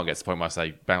Phil. I can't get to the point where I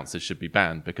say bouncers should be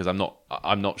banned, because I'm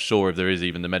not sure if there is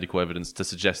even the medical evidence to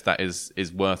suggest that is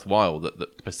worthwhile.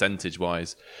 That percentage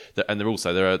wise, you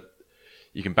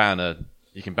can ban a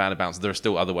bouncer. There are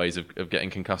still other ways of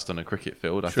getting concussed on a cricket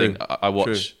field. I think I watch.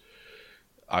 True.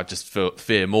 I just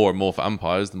fear more and more for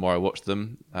umpires the more I watch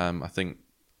them. I think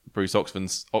Bruce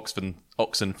Oxenford's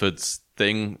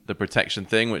thing, the protection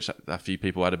thing, which a few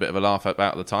people had a bit of a laugh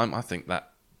about at the time, I think that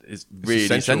is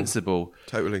really sensible.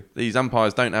 Totally. These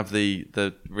umpires don't have the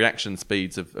reaction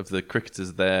speeds of the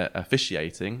cricketers they're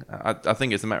officiating. I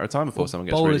think it's a matter of time before someone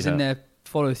gets really hurt. Bowlers in their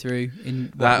follow through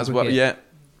in that as well. Yeah.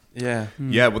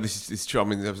 Yeah, well, this is true. I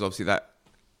mean, there was obviously that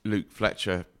Luke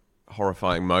Fletcher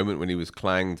horrifying moment when he was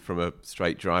clanged from a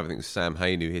straight drive. I think it was Sam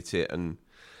Hain who hit it. And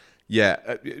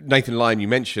Nathan Lyon, you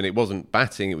mentioned, it wasn't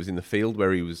batting, it was in the field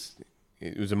where it was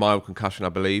a mild concussion, I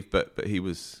believe, but he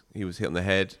was hit on the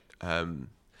head. I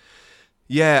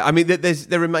mean,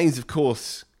 there remains, of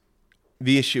course,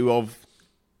 the issue of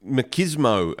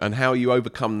machismo and how you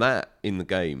overcome that in the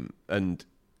game. And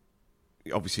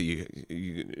obviously,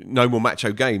 you no more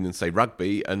macho game than, say,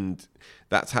 rugby, and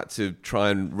that's had to try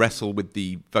and wrestle with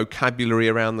the vocabulary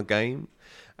around the game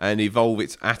and evolve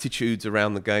its attitudes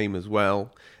around the game as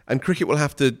well. And cricket will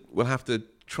have to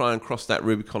try and cross that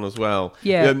Rubicon as well.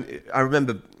 Yeah, I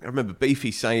remember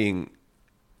Beefy saying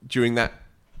during that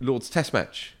Lord's Test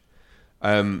match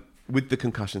with the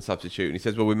concussion substitute, and he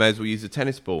says, "Well, we may as well use a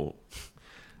tennis ball,"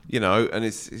 and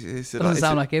it's doesn't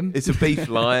sound like him. It's a beef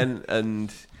line,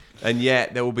 and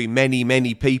yet there will be many,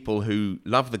 many people who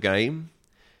love the game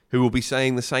who will be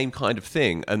saying the same kind of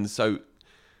thing, and so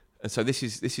this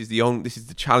is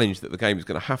the challenge that the game is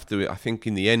going to have to, I think,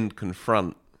 in the end,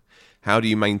 confront. How do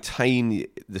you maintain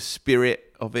the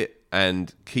spirit of it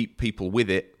and keep people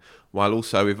with it while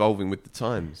also evolving with the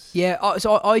times? Yeah,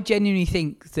 so I genuinely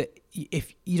think that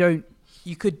if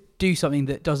you could do something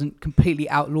that doesn't completely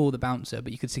outlaw the bouncer,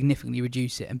 but you could significantly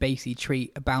reduce it and basically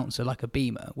treat a bouncer like a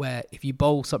beamer, where if you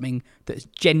bowl something that's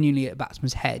genuinely at a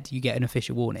batsman's head, you get an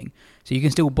official warning. So you can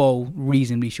still bowl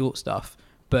reasonably short stuff,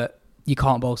 but you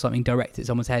can't bowl something direct at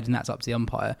someone's head, and that's up to the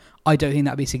umpire. I don't think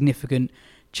that would be a significant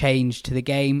change to the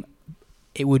game.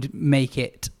 It would make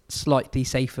it slightly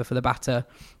safer for the batter.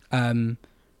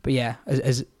 But yeah,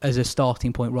 as a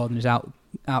starting point rather than just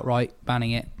outright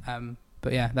banning it.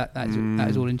 But yeah, that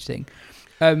is all interesting.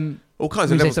 All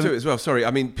kinds of levels to it as well. Sorry,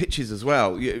 I mean pitches as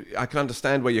well. I can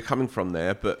understand where you're coming from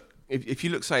there, but if you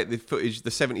look, say, at the footage,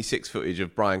 the 76 footage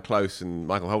of Brian Close and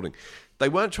Michael Holding, they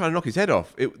weren't trying to knock his head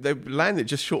off. They landed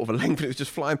just short of a length, and it was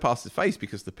just flying past his face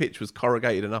because the pitch was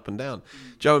corrugated and up and down.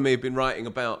 Joe and me have been writing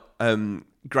about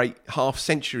great half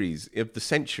centuries of the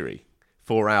century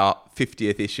for our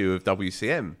 50th issue of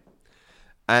WCM.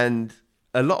 And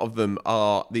a lot of them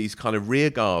are these kind of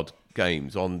rearguard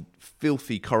games on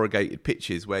filthy corrugated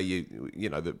pitches where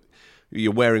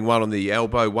you're wearing one on the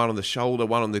elbow, one on the shoulder,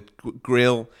 one on the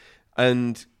grill,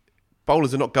 and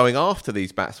bowlers are not going after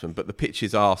these batsmen, but the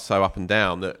pitches are so up and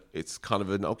down that it's kind of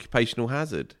an occupational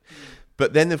hazard.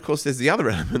 But then, of course, there's the other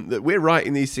element that we're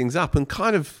writing these things up and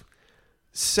kind of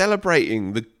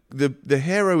celebrating the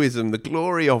heroism, the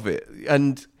glory of it,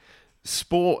 and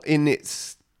sport in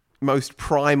its most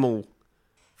primal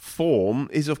form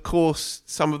is, of course,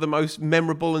 some of the most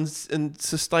memorable and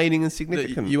sustaining and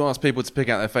significant. You ask people to pick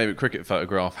out their favourite cricket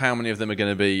photograph. How many of them are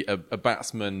going to be a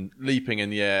batsman leaping in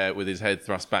the air with his head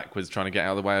thrust backwards, trying to get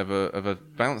out of the way of a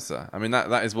bouncer? I mean,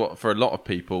 that is what, for a lot of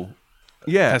people,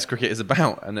 Test cricket is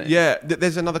about. And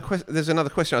there's another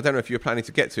question. I don't know if you're planning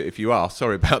to get to it. If you are,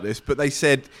 sorry about this, but they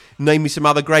said, name me some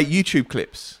other great YouTube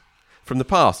clips from the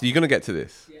past. Are you going to get to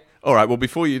this? Yeah. All right. Well,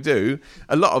 before you do,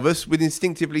 a lot of us would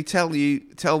instinctively tell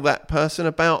that person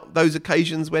about those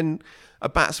occasions when a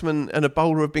batsman and a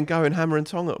bowler have been going hammer and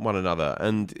tong at one another,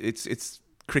 and it's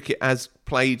cricket as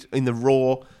played in the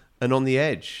raw and on the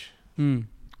edge. Well,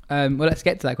 let's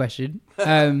get to that question.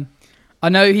 I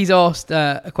know he's asked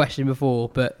a question before,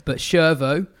 but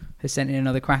Shervo has sent in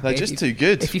another cracker. They're just too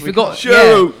good. If you've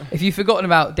forgotten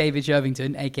about David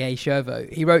Shervington, aka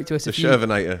Shervo, he wrote to us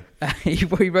Shervinator.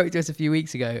 He wrote to us a few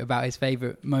weeks ago about his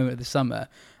favourite moment of the summer,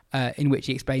 in which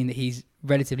he explained that he's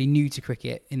relatively new to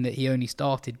cricket, in that he only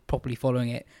started properly following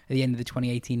it at the end of the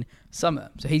 2018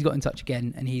 summer. So he's got in touch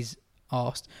again, and he's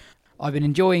asked, I've been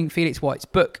enjoying Felix White's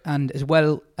book, and as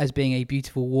well as being a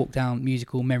beautiful walk down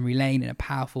musical memory lane and a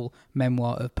powerful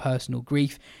memoir of personal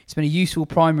grief, it's been a useful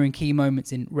primer and key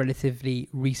moments in relatively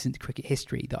recent cricket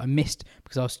history that I missed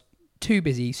because I was too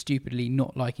busy stupidly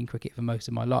not liking cricket for most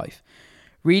of my life.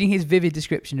 Reading his vivid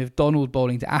description of Donald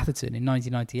bowling to Atherton in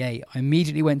 1998, I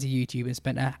immediately went to YouTube and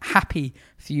spent a happy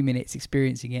few minutes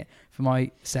experiencing it for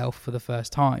myself for the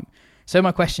first time. So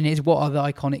my question is, what other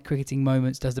iconic cricketing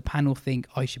moments does the panel think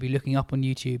I should be looking up on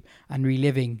YouTube and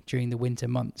reliving during the winter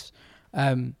months?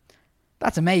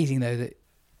 That's amazing, though, that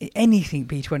anything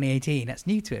P2018, that's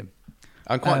new to him.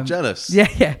 I'm quite jealous.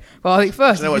 Yeah. Well, I think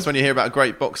first... You know, it's when you hear about a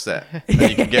great box set and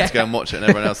you can get to go and watch it and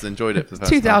everyone else has enjoyed it for the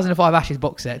first 2005 Ashes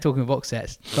box set, talking of box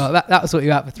sets. Well, that'll sort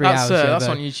you out for 3 hours. That's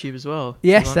on YouTube as well.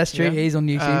 Yes, that's true. Yeah. It is on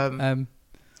YouTube.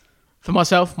 For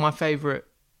myself, my favourite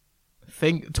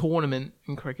tournament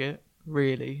in cricket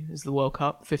really is the World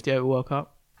Cup, 50 over World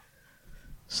Cup.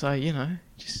 So,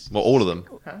 just... Well, all of them.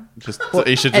 Okay.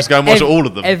 You should just go and watch all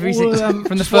of them.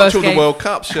 From the first watch game. all the World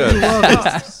Cups, sure.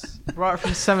 Right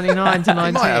from 79 to 90.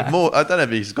 He might have more. I don't know if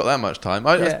he's got that much time.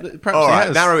 All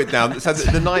right, narrow it down. So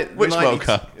Which World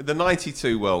Cup? The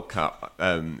 92 World Cup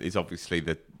is obviously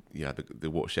the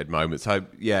watershed moment. So,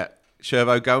 yeah,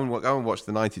 Shervo, go and watch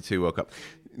the 92 World Cup.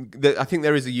 I think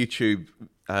there is a YouTube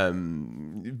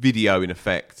video, in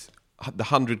effect, the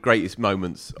 100 greatest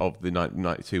moments of the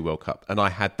 92 World Cup, and I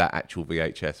had that actual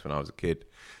VHS when I was a kid,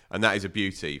 and that is a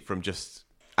beauty, from just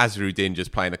Azharuddin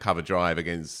just playing a cover drive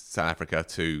against South Africa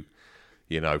to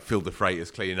Phil de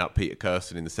Freitas cleaning up Peter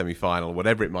Kirsten in the semi-final,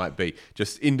 whatever it might be,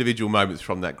 just individual moments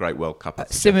from that great World Cup.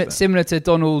 Similar to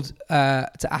Donald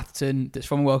to Atherton, that's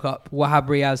from World Cup, Wahab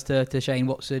Riaz to Shane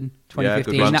Watson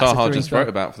 2015. Yeah, Taha just wrote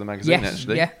about for the magazine,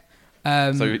 actually. Yeah.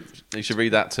 So you should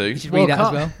read that too. You should read that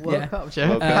as well. World Cup,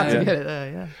 Joe. Had to get it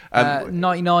there, yeah.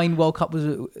 99 World Cup was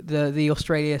the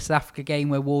Australia-South Africa game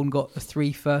where Warren got a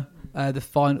 3 for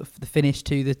the finish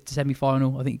to the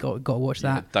semi-final. I think got to watch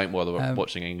that. Don't bother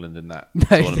watching England in that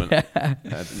tournament.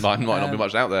 Might not be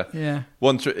much out there. Yeah.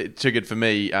 One triggered for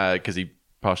me because he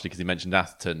mentioned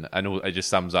Atherton, and it just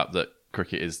sums up that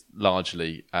cricket is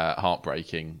largely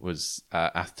heartbreaking. Was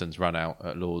Atherton's run out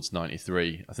at Lord's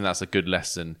 93. I think that's a good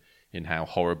lesson in how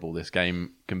horrible this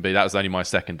game can be. That was only my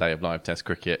second day of live Test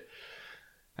cricket.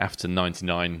 Atherton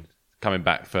 99, coming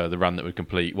back for the run that would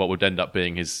complete what would end up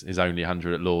being his only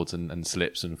 100 at Lord's, and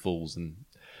slips and falls, and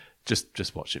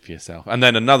just watch it for yourself. And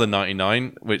then another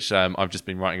 99, which I've just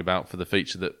been writing about for the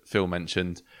feature that Phil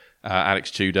mentioned.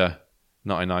 Alex Tudor,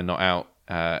 99 not out,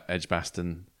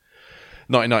 Edgbaston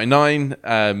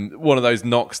 1999. One of those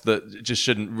knocks that just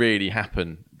shouldn't really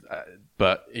happen,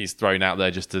 but he's thrown out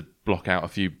there just to block out a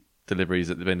few deliveries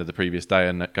at the end of the previous day,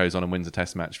 and goes on and wins a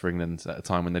Test match for England at a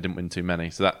time when they didn't win too many.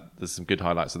 So there's some good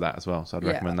highlights of that as well. So I'd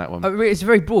recommend that one. It's a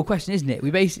very broad question, isn't it?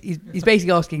 He's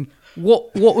basically asking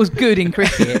what was good in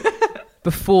cricket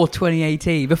before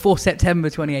 2018, before September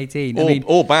 2018.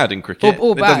 Or bad in cricket.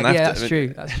 Or bad. Yeah, that's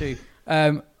true. That's true.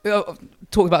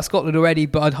 talked about Scotland already,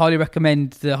 but I'd highly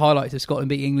recommend the highlights of Scotland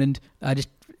beating England, just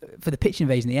for the pitch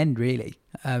invasion in the end, really,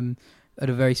 at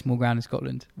a very small ground in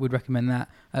Scotland. Would recommend that.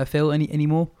 Phil, any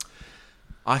more?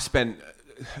 I spent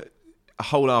a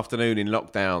whole afternoon in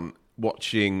lockdown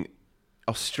watching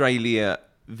Australia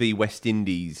v West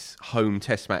Indies home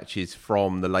test matches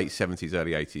from the late 70s,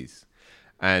 early 80s.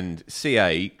 And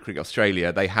CA, Cricket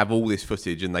Australia, they have all this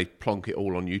footage and they plonk it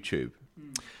all on YouTube.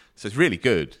 So it's really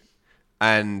good.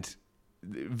 And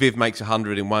Viv makes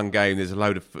 100 in one game. There's a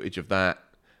load of footage of that.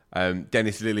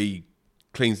 Dennis Lilly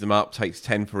cleans them up, takes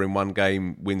 10 for in one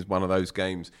game, wins one of those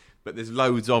games. But there's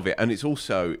loads of it. And it's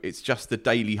just the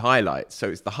daily highlights. So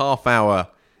it's the half hour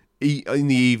in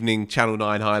the evening, Channel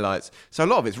 9 highlights. So a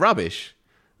lot of it's rubbish.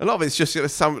 A lot of it's just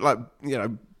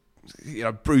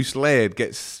Bruce Laird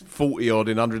gets 40 odd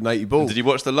in 180 balls. Did you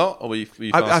watch the lot, or were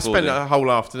you I spent a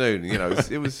whole afternoon.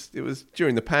 It was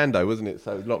during the Pando, wasn't it?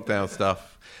 So lockdown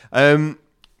stuff.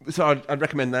 So I'd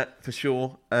recommend that for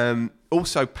sure.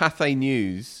 Also, Pathé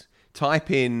News. Type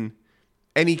in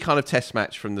any kind of test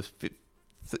match from the 30s,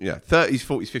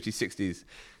 40s, 50s, 60s.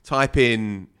 Type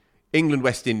in England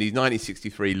West Indies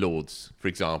 1963 Lords, for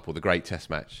example, the great test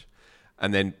match,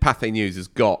 and then Pathé News has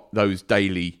got those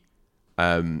daily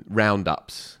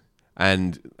roundups,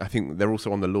 and I think they're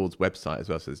also on the Lords website as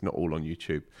well, so it's not all on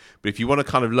YouTube. But if you want to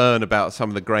kind of learn about some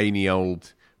of the grainy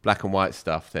old black and white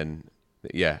stuff, then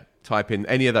type in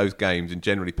any of those games, and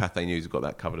generally Pathé News have got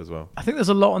that covered as well. I think there's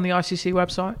a lot on the ICC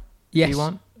website. Yes. If you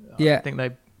want. Yeah. I think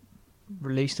they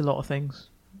released a lot of things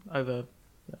over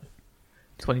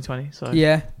 2020. So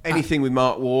Yeah. Anything with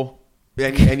Mark Waugh,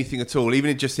 anything at all,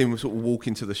 even just him sort of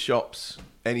walking to the shops,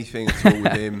 anything at all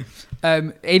with him.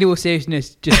 In all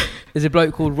seriousness, just there's a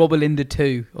bloke called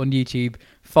Robalinda2 on YouTube.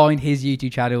 Find his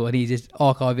YouTube channel, and he's this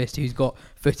archivist who's got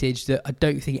footage that I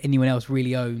don't think anyone else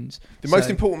really owns. The most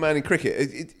important man in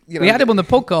cricket. We had him on the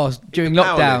podcast during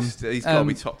lockdown. He's got to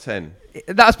be top 10.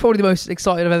 That's probably the most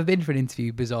excited I've ever been for an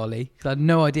interview, bizarrely, because I had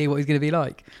no idea what he's going to be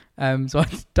like. So I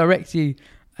direct you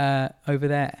over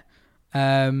there.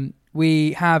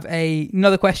 We have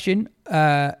another question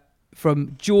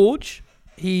from George.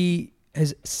 He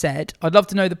has said, I'd love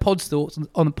to know the pod's thoughts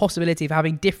on the possibility of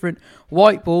having different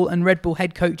white ball and red ball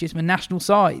head coaches from national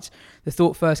sides. The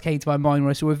thought first came to my mind when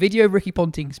I saw a video of Ricky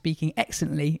Ponting speaking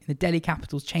excellently in the Delhi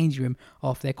Capitals changing room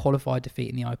after their qualified defeat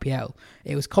in the IPL.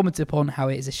 It was commented upon how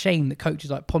it is a shame that coaches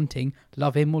like Ponting,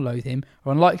 love him or loathe him,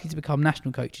 are unlikely to become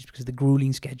national coaches because of the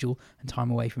grueling schedule and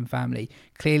time away from family.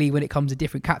 Clearly, when it comes to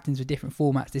different captains with different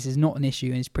formats, this is not an issue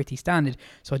and is pretty standard,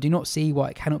 so I do not see why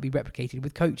it cannot be replicated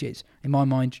with coaches. In my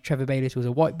mind, Trevor Bayliss was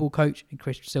a white ball coach and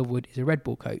Chris Silverwood is a red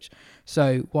ball coach.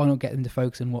 So why not get them to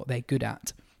focus on what they're good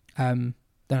at?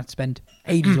 Don't have to spend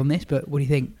ages on this, but what do you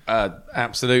think?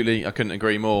 Absolutely, I couldn't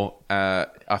agree more.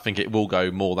 I think it will go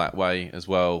more that way as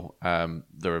well.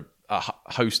 There are a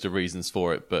host of reasons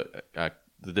for it, but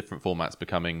the different formats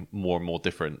becoming more and more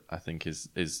different, I think,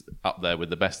 is up there with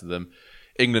the best of them.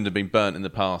 England have been burnt in the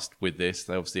past with this.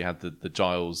 They obviously had the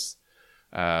Giles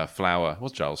Flower. It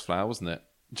was Giles Flower, wasn't it?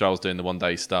 Giles doing the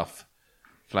one-day stuff.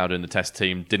 Flower doing the test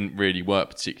team didn't really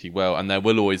work particularly well, and there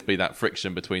will always be that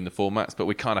friction between the formats, but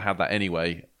we kind of had that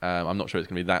anyway. I'm not sure it's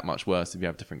going to be that much worse if you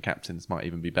have different captains. Might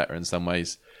even be better in some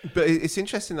ways. But it's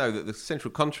interesting, though, that the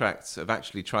central contracts have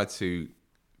actually tried to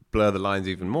blur the lines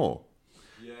even more.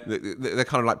 Yeah. They're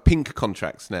kind of like pink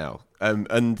contracts now.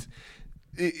 And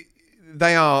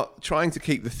they are trying to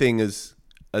keep the thing as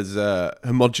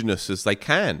homogenous as they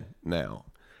can now.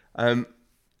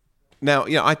 Now,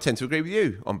 I tend to agree with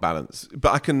you on balance,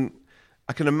 but I can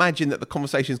imagine that the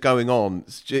conversations going on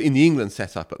in the England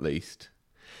setup, at least,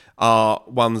 are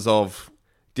ones of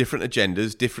different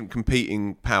agendas, different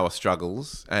competing power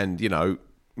struggles, and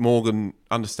Morgan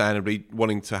understandably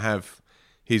wanting to have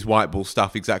his white ball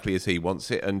stuff exactly as he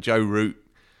wants it, and Joe Root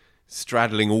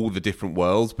straddling all the different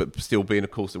worlds, but still being,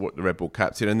 of course, the red ball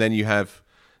captain, and then you have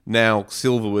now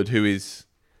Silverwood, who is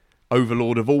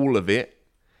overlord of all of it.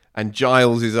 And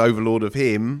Giles is overlord of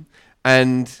him.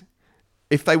 And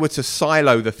if they were to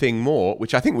silo the thing more,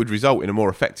 which I think would result in a more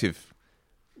effective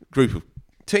group of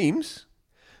teams,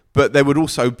 but there would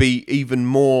also be even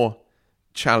more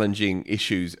challenging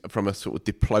issues from a sort of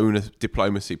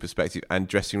diplomacy perspective and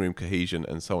dressing room cohesion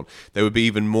and so on. There would be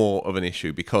even more of an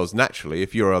issue because naturally,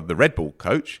 if you're the red ball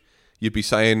coach, you'd be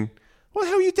saying, what the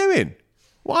hell are you doing?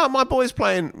 Why aren't my boys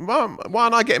playing? Why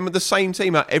aren't I getting the same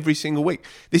team out every single week?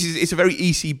 It's a very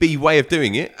ECB way of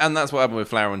doing it, and that's what happened with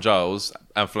Flower and Giles.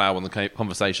 And Flower won the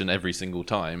conversation every single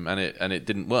time, and it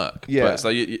didn't work. Yeah. But, so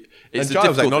and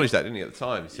Giles acknowledged that, didn't he? At the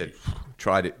time, he said,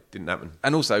 tried it, didn't happen.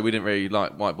 And also, we didn't really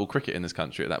like white ball cricket in this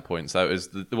country at that point, so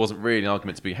there wasn't really an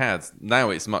argument to be had. Now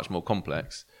it's much more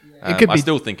complex. I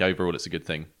still think overall it's a good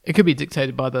thing. It could be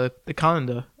dictated by the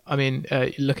calendar. I mean,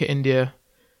 you look at India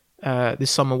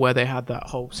this summer where they had that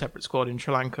whole separate squad in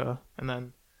Sri Lanka, and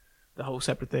then the whole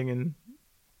separate thing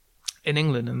in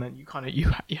England, and then you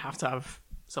have to have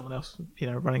someone else,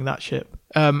 running that ship.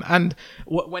 And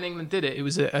when England did it, it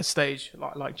was a stage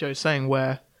like Joe's saying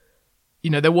where,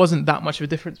 there wasn't that much of a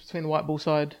difference between the white ball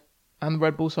side and the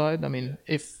red ball side. I mean,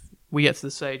 if we get to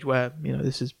the stage where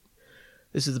this is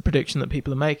the prediction that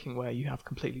people are making, where you have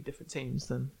completely different teams,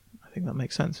 then I think that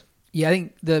makes sense. Yeah, I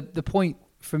think the point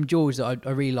from George that I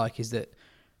really like is that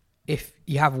if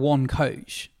you have one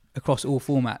coach across all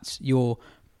formats, you're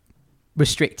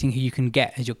restricting who you can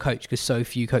get as your coach, because so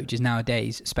few coaches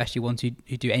nowadays, especially ones who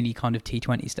do any kind of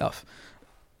T20 stuff,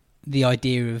 the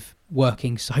idea of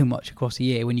working so much across a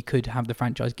year when you could have the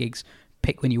franchise gigs,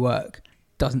 pick when you work,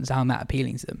 doesn't sound that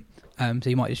appealing to them. So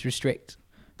you might just restrict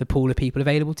the pool of people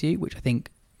available to you, which I think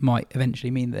might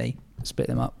eventually mean they split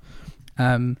them up.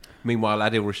 Meanwhile,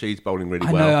 Adil Rashid's bowling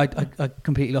really well. I know, I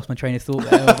completely lost my train of thought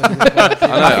there.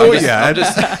 I'm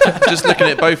just looking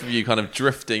at both of you kind of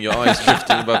drifting, your eyes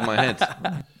drifting above my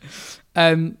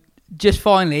head. Just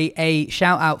finally, a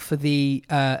shout out for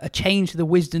a change to the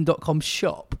Wisdom.com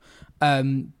shop.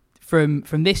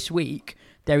 From this week,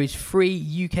 there is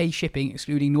free UK shipping,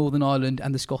 excluding Northern Ireland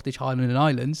and the Scottish Highland and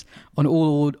Islands, on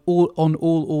all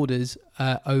orders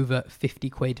over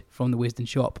 £50 from the Wisdom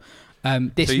shop.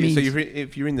 Means,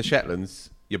 if you're in the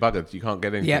Shetlands, you're buggered. You can't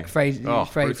get anything. Yeah, afraid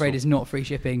it's not free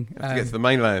shipping. You have to get to the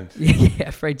mainland. Yeah,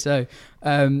 afraid so.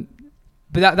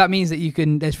 But that means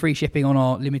that there's free shipping on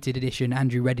our limited edition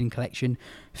Andrew Redding collection,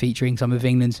 featuring some of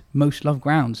England's most loved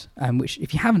grounds, which,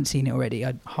 if you haven't seen it already,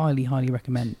 I'd highly, highly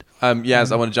recommend.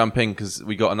 Yaz, I want to jump in because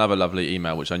we got another lovely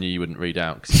email, which I knew you wouldn't read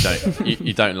out because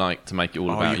you don't like to make it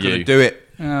all about you. Do it.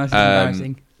 Oh, this is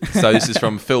embarrassing. So this is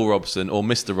from Phil Robson, or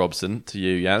Mr. Robson, to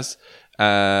you, Yaz.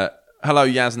 Hello,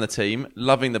 Yaz and the team.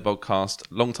 Loving the podcast.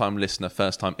 Long-time listener,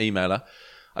 first-time emailer.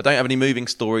 I don't have any moving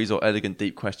stories or elegant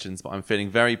deep questions, but I'm feeling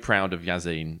very proud of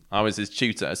Yazine. I was his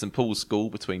tutor at St Paul's School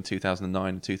between 2009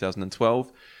 and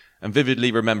 2012, and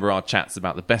vividly remember our chats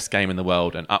about the best game in the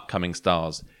world and upcoming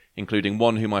stars, including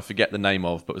one whom I forget the name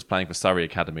of, but was playing for Surrey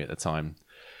Academy at the time.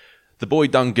 The boy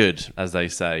done good, as they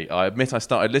say. I admit I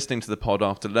started listening to the pod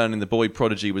after learning the boy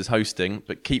Prodigy was hosting,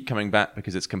 but keep coming back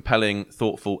because it's compelling,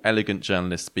 thoughtful, elegant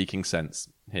journalists speaking sense.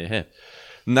 Hear, hear.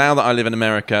 Now that I live in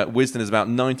America, Wisden is about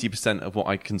 90% of what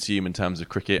I consume in terms of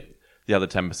cricket. The other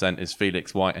 10% is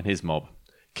Felix White and his mob.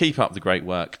 Keep up the great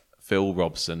work, Phil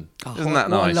Robson. Isn't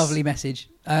that nice? What a lovely message.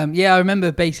 I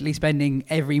remember basically spending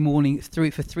every morning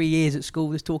for 3 years at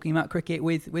school just talking about cricket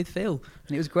with Phil,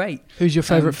 and it was great. Who's your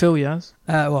favourite Phil, Yaz?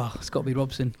 Well, it's got to be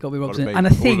Robson. And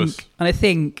I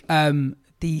think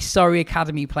the Surrey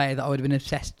Academy player that I would have been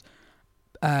obsessed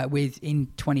with in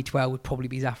 2012 would probably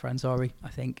be Zafar Ansari, I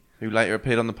think. Who later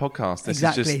appeared on the podcast.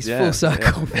 Exactly, it's full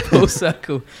circle. Full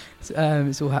circle.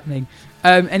 It's all happening.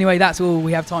 Anyway, that's all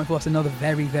we have time for. Us another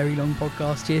very, very long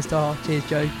podcast. Cheers, Tar. Cheers,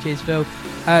 Joe. Cheers, Phil.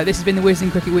 This has been the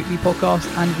Wisden Cricket Weekly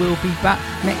podcast, and we'll be back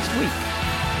next week.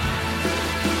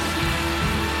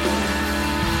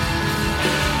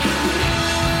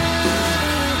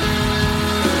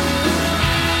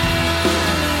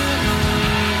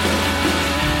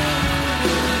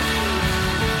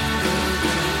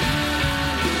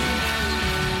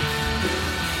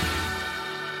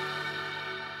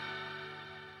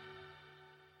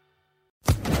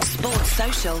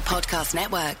 Podcast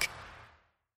Network.